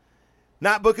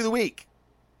 Not Book of the Week.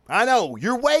 I know.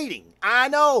 You're waiting. I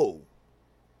know.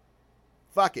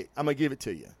 Fuck it. I'm going to give it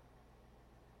to you.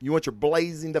 You want your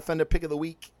Blazing Defender pick of the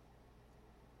week?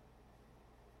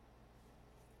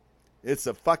 It's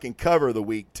a fucking cover of the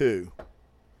week, too.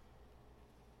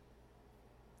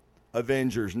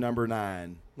 Avengers number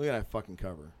 9. Look at that fucking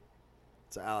cover.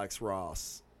 It's Alex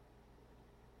Ross.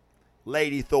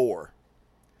 Lady Thor.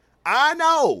 I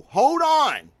know. Hold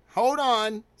on. Hold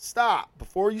on. Stop.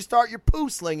 Before you start your poo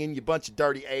slinging, you bunch of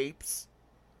dirty apes,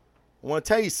 I want to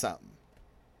tell you something.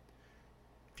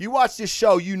 If you watch this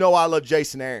show, you know I love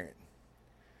Jason Aaron.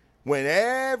 When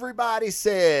everybody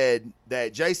said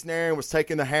that Jason Aaron was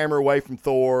taking the hammer away from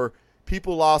Thor,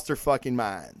 people lost their fucking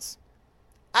minds.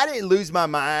 I didn't lose my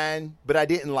mind, but I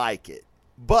didn't like it.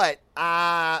 But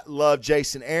I love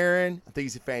Jason Aaron. I think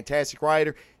he's a fantastic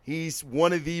writer. He's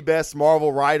one of the best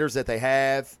Marvel writers that they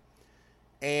have.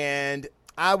 And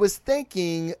I was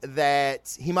thinking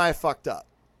that he might have fucked up.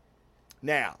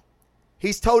 Now,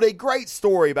 he's told a great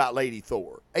story about Lady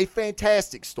Thor. A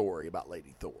fantastic story about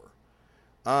Lady Thor.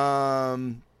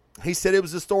 He said it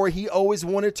was a story he always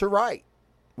wanted to write.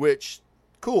 Which,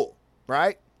 cool,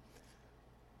 right?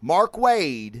 Mark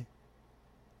Waid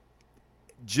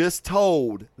just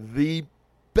told the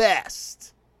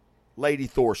best Lady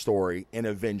Thor story in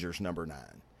Avengers number 9.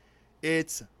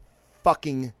 It's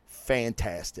fucking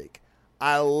fantastic.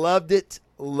 I loved it,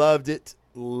 loved it,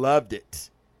 loved it.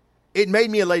 It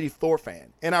made me a Lady Thor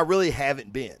fan, and I really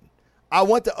haven't been. I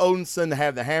want the Odinson to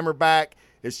have the hammer back.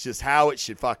 It's just how it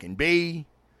should fucking be.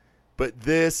 But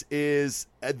this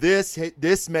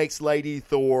makes Lady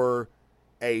Thor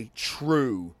a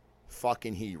true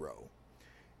fucking hero.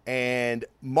 And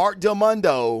Mike Del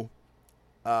Mundo,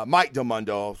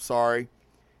 sorry.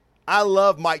 I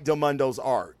love Mike Del Mundo's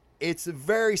art. It's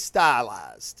very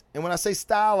stylized. And when I say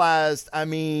stylized, I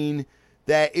mean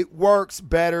that it works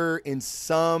better in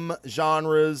some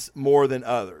genres more than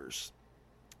others.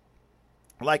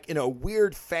 Like in a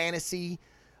weird fantasy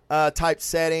type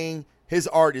setting, his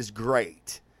art is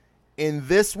great. In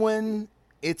this one,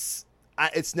 it's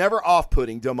never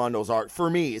off-putting, Del Mundo's art. For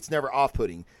me, it's never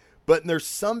off-putting. But there's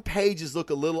some pages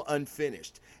look a little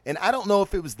unfinished. And I don't know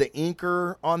if it was the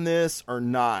inker on this or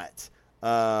not.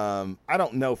 I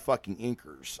don't know fucking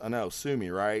inkers. I know, sue me,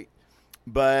 right?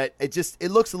 But it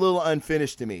looks a little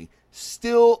unfinished to me.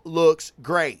 Still looks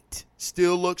great.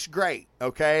 Still looks great,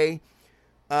 okay?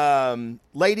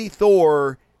 Lady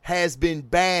Thor has been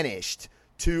banished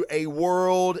to a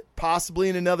world, possibly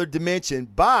in another dimension,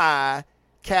 by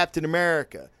Captain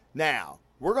America. Now,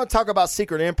 we're going to talk about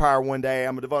Secret Empire one day.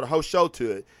 I'm going to devote a whole show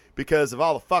to it because of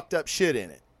all the fucked up shit in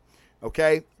it.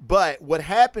 Okay? But what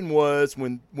happened was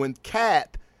when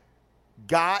Cap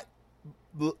got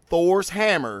Thor's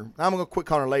hammer, I'm going to quit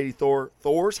calling her Lady Thor,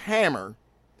 Thor's hammer,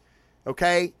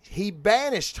 okay? He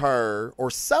banished her,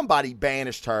 or somebody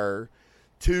banished her,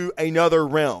 to another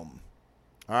realm.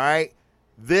 All right?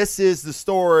 This is the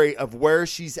story of where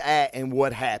she's at and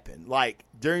what happened. Like,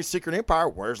 during Secret Empire,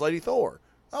 where's Lady Thor?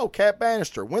 Oh, Cap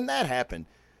banished her. When that happened?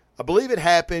 I believe it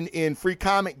happened in Free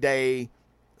Comic Day,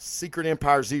 Secret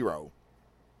Empire 0.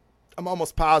 I'm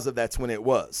almost positive that's when it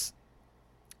was.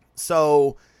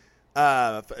 So,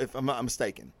 if I'm not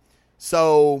mistaken.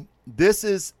 So, this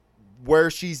is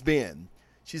where she's been.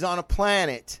 She's on a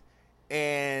planet,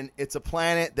 and it's a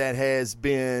planet that has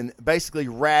been basically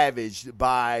ravaged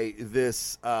by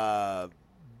this.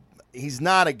 He's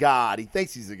not a god. He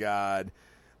thinks he's a god.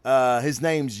 His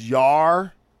name's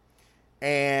Yar.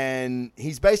 And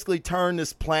he's basically turned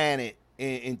this planet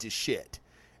into shit.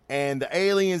 And the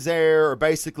aliens there are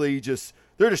basically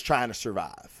they're just trying to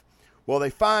survive. Well,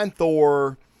 they find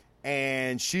Thor,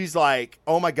 and she's like,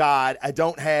 oh my God, I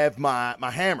don't have my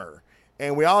hammer.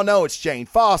 And we all know it's Jane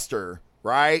Foster,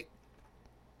 right?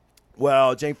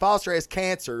 Well, Jane Foster has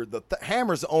cancer. The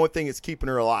hammer's the only thing that's keeping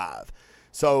her alive.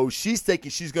 So she's thinking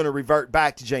she's going to revert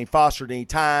back to Jane Foster at any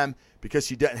time because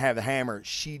she doesn't have the hammer.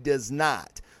 She does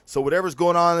not. So whatever's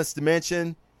going on in this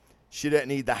dimension, she doesn't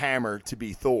need the hammer to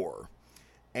be Thor.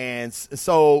 And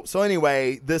so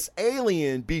anyway, this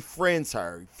alien befriends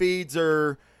her, feeds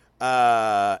her,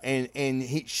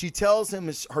 she tells him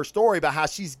her story about how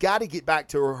she's got to get back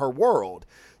to her world.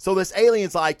 So this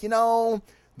alien's like,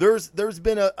 there's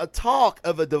been a talk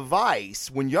of a device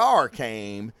when Yar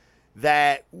came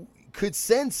that could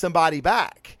send somebody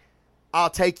back. I'll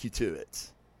take you to it.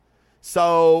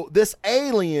 So this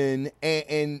alien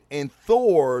and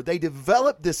Thor, they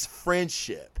develop this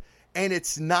friendship. And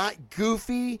it's not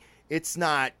goofy. It's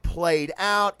not played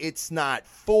out. It's not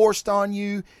forced on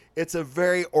you. It's a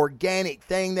very organic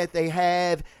thing that they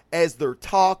have as they're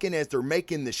talking, as they're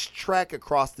making this trek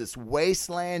across this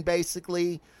wasteland,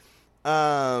 basically.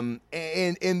 And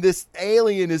this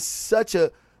alien is such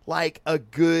a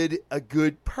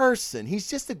good person. He's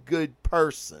just a good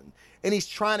person. And he's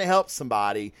trying to help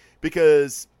somebody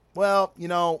because, well, you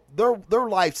know, their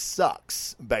life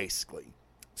sucks, basically.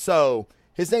 So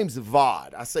his name's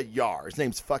Vod. I said Yar. His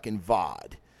name's fucking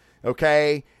Vod.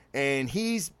 Okay? And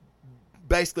he's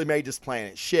basically made this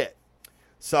planet shit.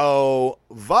 So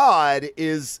Vod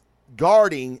is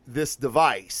guarding this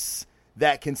device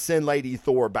that can send Lady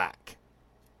Thor back.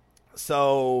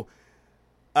 So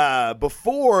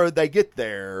before they get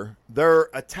there, they're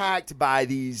attacked by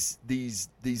these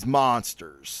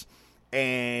monsters,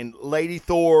 and Lady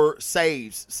Thor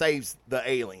saves the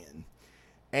alien.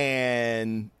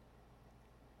 And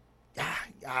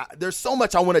there's so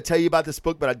much I want to tell you about this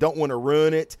book, but I don't want to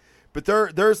ruin it. But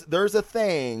there's a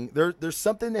thing, there's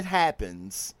something that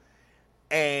happens,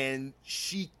 and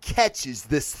she catches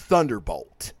this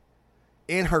thunderbolt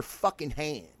in her fucking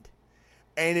hand.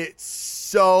 And it's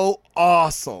so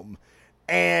awesome.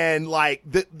 And like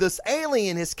this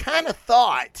alien has kind of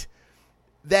thought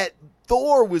that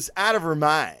Thor was out of her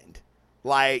mind.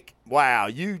 Like, wow,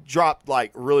 you dropped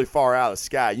like really far out of the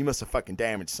sky. You must have fucking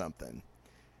damaged something.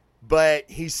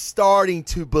 But he's starting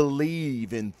to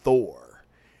believe in Thor.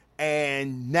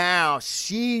 And now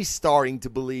she's starting to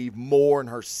believe more in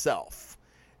herself.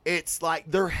 It's like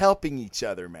they're helping each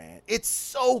other, man. It's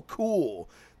so cool.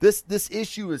 This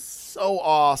issue is so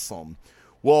awesome.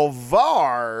 Well,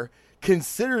 Var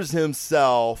considers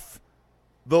himself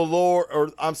the Lord, or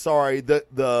I'm sorry,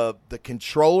 the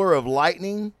controller of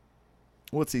lightning.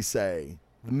 What's he say?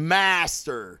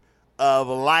 Master of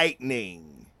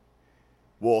lightning.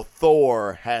 Well,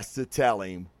 Thor has to tell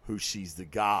him who she's the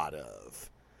god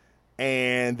of.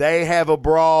 And they have a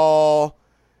brawl.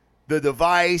 The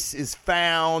device is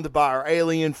found by our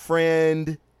alien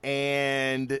friend,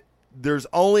 and there's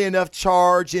only enough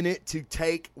charge in it to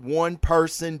take one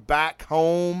person back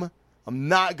home. I'm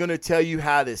not going to tell you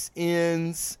how this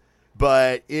ends,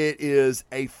 but it is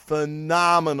a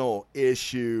phenomenal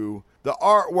issue. The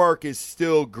artwork is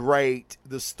still great.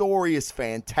 The story is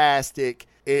fantastic.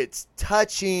 It's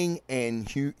touching and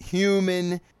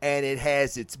human, and it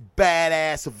has its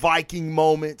badass Viking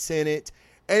moments in it.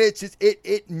 And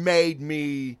it made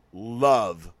me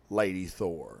love Lady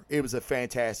Thor. It was a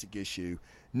fantastic issue.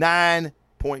 9.5.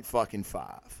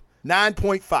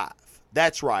 9.5.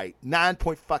 That's right.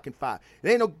 9.5. It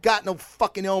ain't got no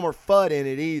fucking Elmer Fudd in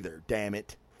it either, damn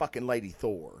it. Fucking Lady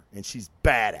Thor. And she's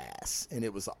badass. And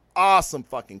it was an awesome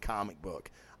fucking comic book.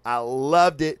 I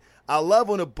loved it. I love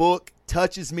when a book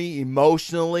touches me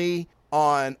emotionally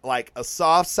on like a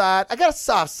soft side. I got a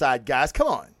soft side, guys. Come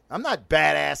on. I'm not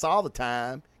badass all the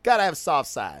time. Gotta have a soft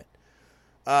side.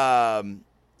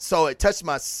 So it touched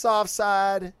my soft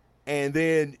side. And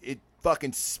then it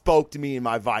fucking spoke to me in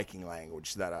my Viking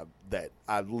language that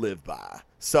I live by.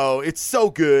 So it's so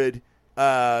good.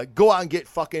 Go out and get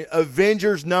fucking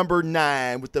Avengers number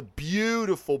 9 with the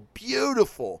beautiful,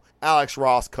 beautiful Alex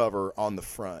Ross cover on the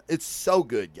front. It's so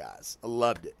good, guys. I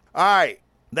loved it. All right.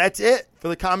 That's it for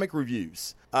the comic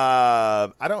reviews. I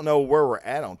don't know where we're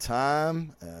at on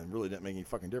time. It really didn't make any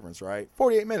fucking difference, right?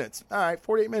 48 minutes. All right,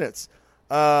 48 minutes.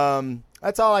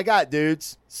 That's all I got,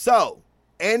 dudes. So,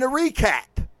 and a recap,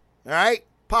 all right?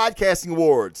 Podcasting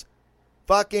awards.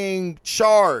 Fucking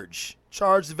charge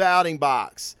the voting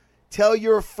box. Tell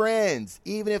your friends,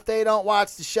 even if they don't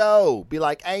watch the show. Be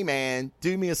like, hey, man,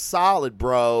 do me a solid,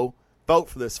 bro. Vote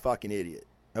for this fucking idiot,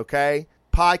 okay?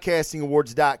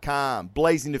 Podcastingawards.com.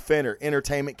 Blazing Defender,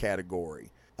 entertainment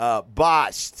category.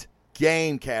 Botched,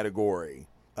 game category.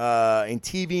 And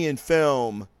TV and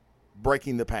film,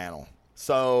 breaking the panel.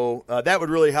 So that would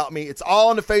really help me. It's all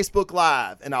on the Facebook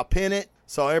Live, and I'll pin it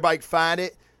so everybody can find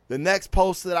it. The next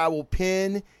post that I will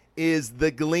pin is the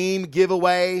Gleam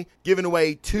giveaway, giving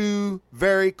away 2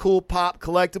 very cool pop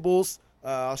collectibles.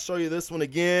 I'll show you this one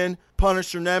again.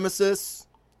 Punisher Nemesis.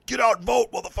 Get out and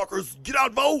vote, motherfuckers. Get out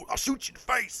and vote. I'll shoot you in the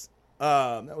face.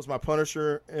 That was my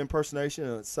Punisher impersonation,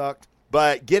 and it sucked.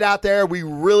 But get out there. We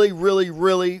really, really,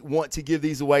 really want to give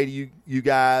these away to you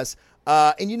guys.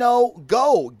 And, you know,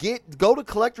 go to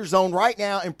CollectorZown right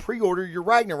now and pre-order your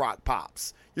Ragnarok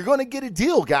Pops. You're going to get a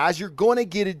deal, guys. You're going to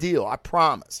get a deal. I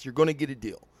promise. You're going to get a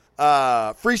deal.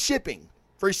 Free shipping.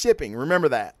 Remember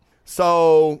that.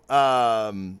 So,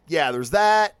 yeah, there's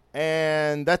that.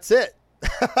 And that's it.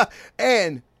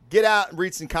 And get out and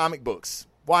read some comic books.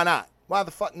 Why not? Why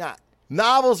the fuck not?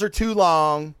 Novels are too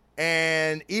long.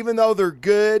 And even though they're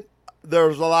good,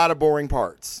 there's a lot of boring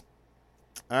parts.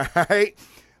 All right.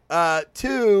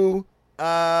 2,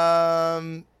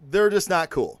 they're just not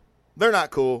cool. They're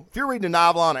not cool. If you're reading a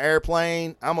novel on an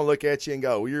airplane, I'm going to look at you and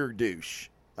go, well, you're a douche.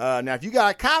 Now, if you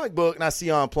got a comic book and I see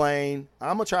you on a plane,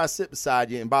 I'm going to try to sit beside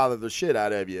you and bother the shit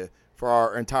out of you for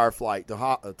our entire flight to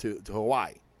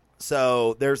Hawaii.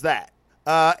 So there's that.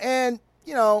 And,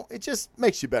 you know, it just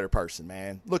makes you a better person,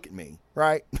 man. Look at me,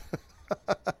 right?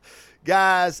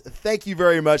 Guys, thank you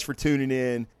very much for tuning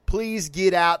in. Please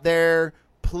get out there.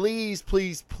 Please,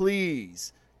 please,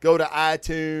 please go to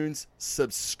iTunes,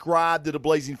 subscribe to the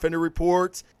Blazing Fender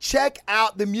Reports, check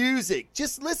out the music.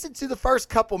 Just listen to the first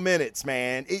couple minutes,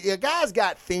 man. A guy's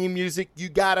got theme music. You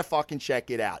got to fucking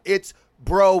check it out. It's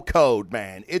bro code,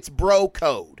 man. It's bro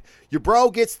code. Your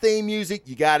bro gets theme music.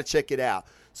 You got to check it out.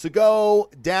 So go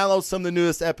download some of the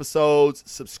newest episodes,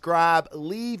 subscribe,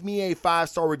 leave me a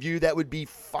 5-star review. That would be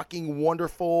fucking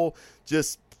wonderful.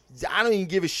 I don't even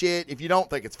give a shit if you don't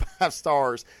think it's 5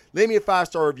 stars. Leave me a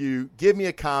 5-star review. Give me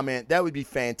a comment. That would be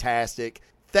fantastic.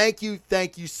 Thank you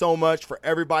so much for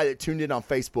everybody that tuned in on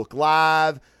Facebook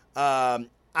Live.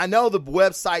 I know the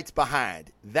website's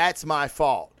behind. That's my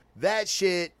fault. That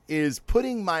shit is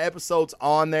putting my episodes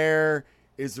on there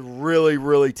is really,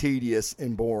 really tedious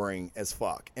and boring as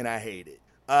fuck, and I hate it.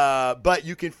 But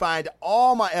you can find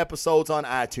all my episodes on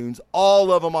iTunes,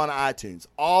 all of them on iTunes,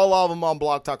 all of them on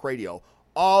Blog Talk Radio,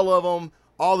 all of them,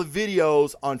 all the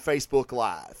videos on Facebook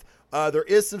Live. There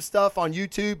is some stuff on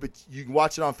YouTube, but you can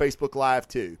watch it on Facebook Live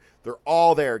too. They're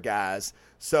all there, guys.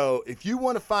 So if you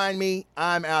want to find me,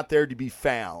 I'm out there to be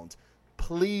found.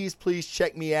 Please, please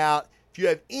check me out. If you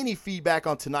have any feedback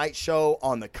on tonight's show,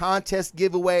 on the contest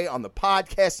giveaway, on the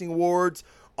podcasting awards,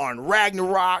 on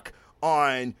Ragnarok,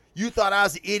 on you thought I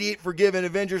was an idiot for giving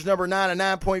Avengers number 9 a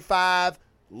 9.5,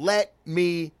 let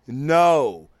me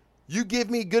know. You give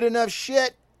me good enough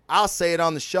shit, I'll say it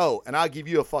on the show, and I'll give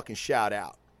you a fucking shout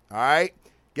out. All right?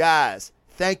 Guys,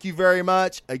 thank you very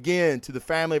much. Again, to the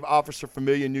family of Officer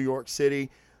Familia in New York City,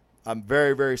 I'm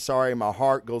very, very sorry. My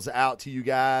heart goes out to you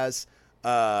guys.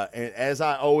 And as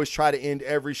I always try to end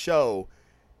every show,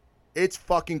 it's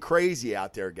fucking crazy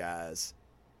out there, guys.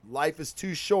 Life is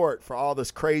too short for all this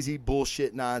crazy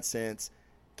bullshit nonsense.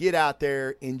 Get out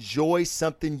there, enjoy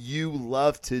something you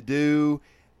love to do.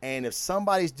 And if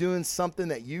somebody's doing something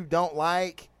that you don't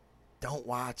like, don't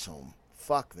watch them.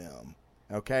 Fuck them.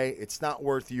 Okay? It's not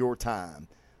worth your time.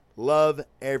 Love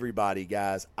everybody,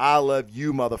 guys. I love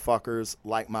you motherfuckers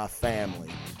like my family.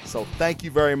 So thank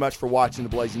you very much for watching the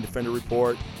Blazing Defender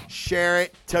Report. Share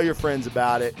it. Tell your friends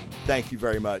about it. Thank you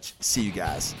very much. See you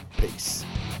guys. Peace.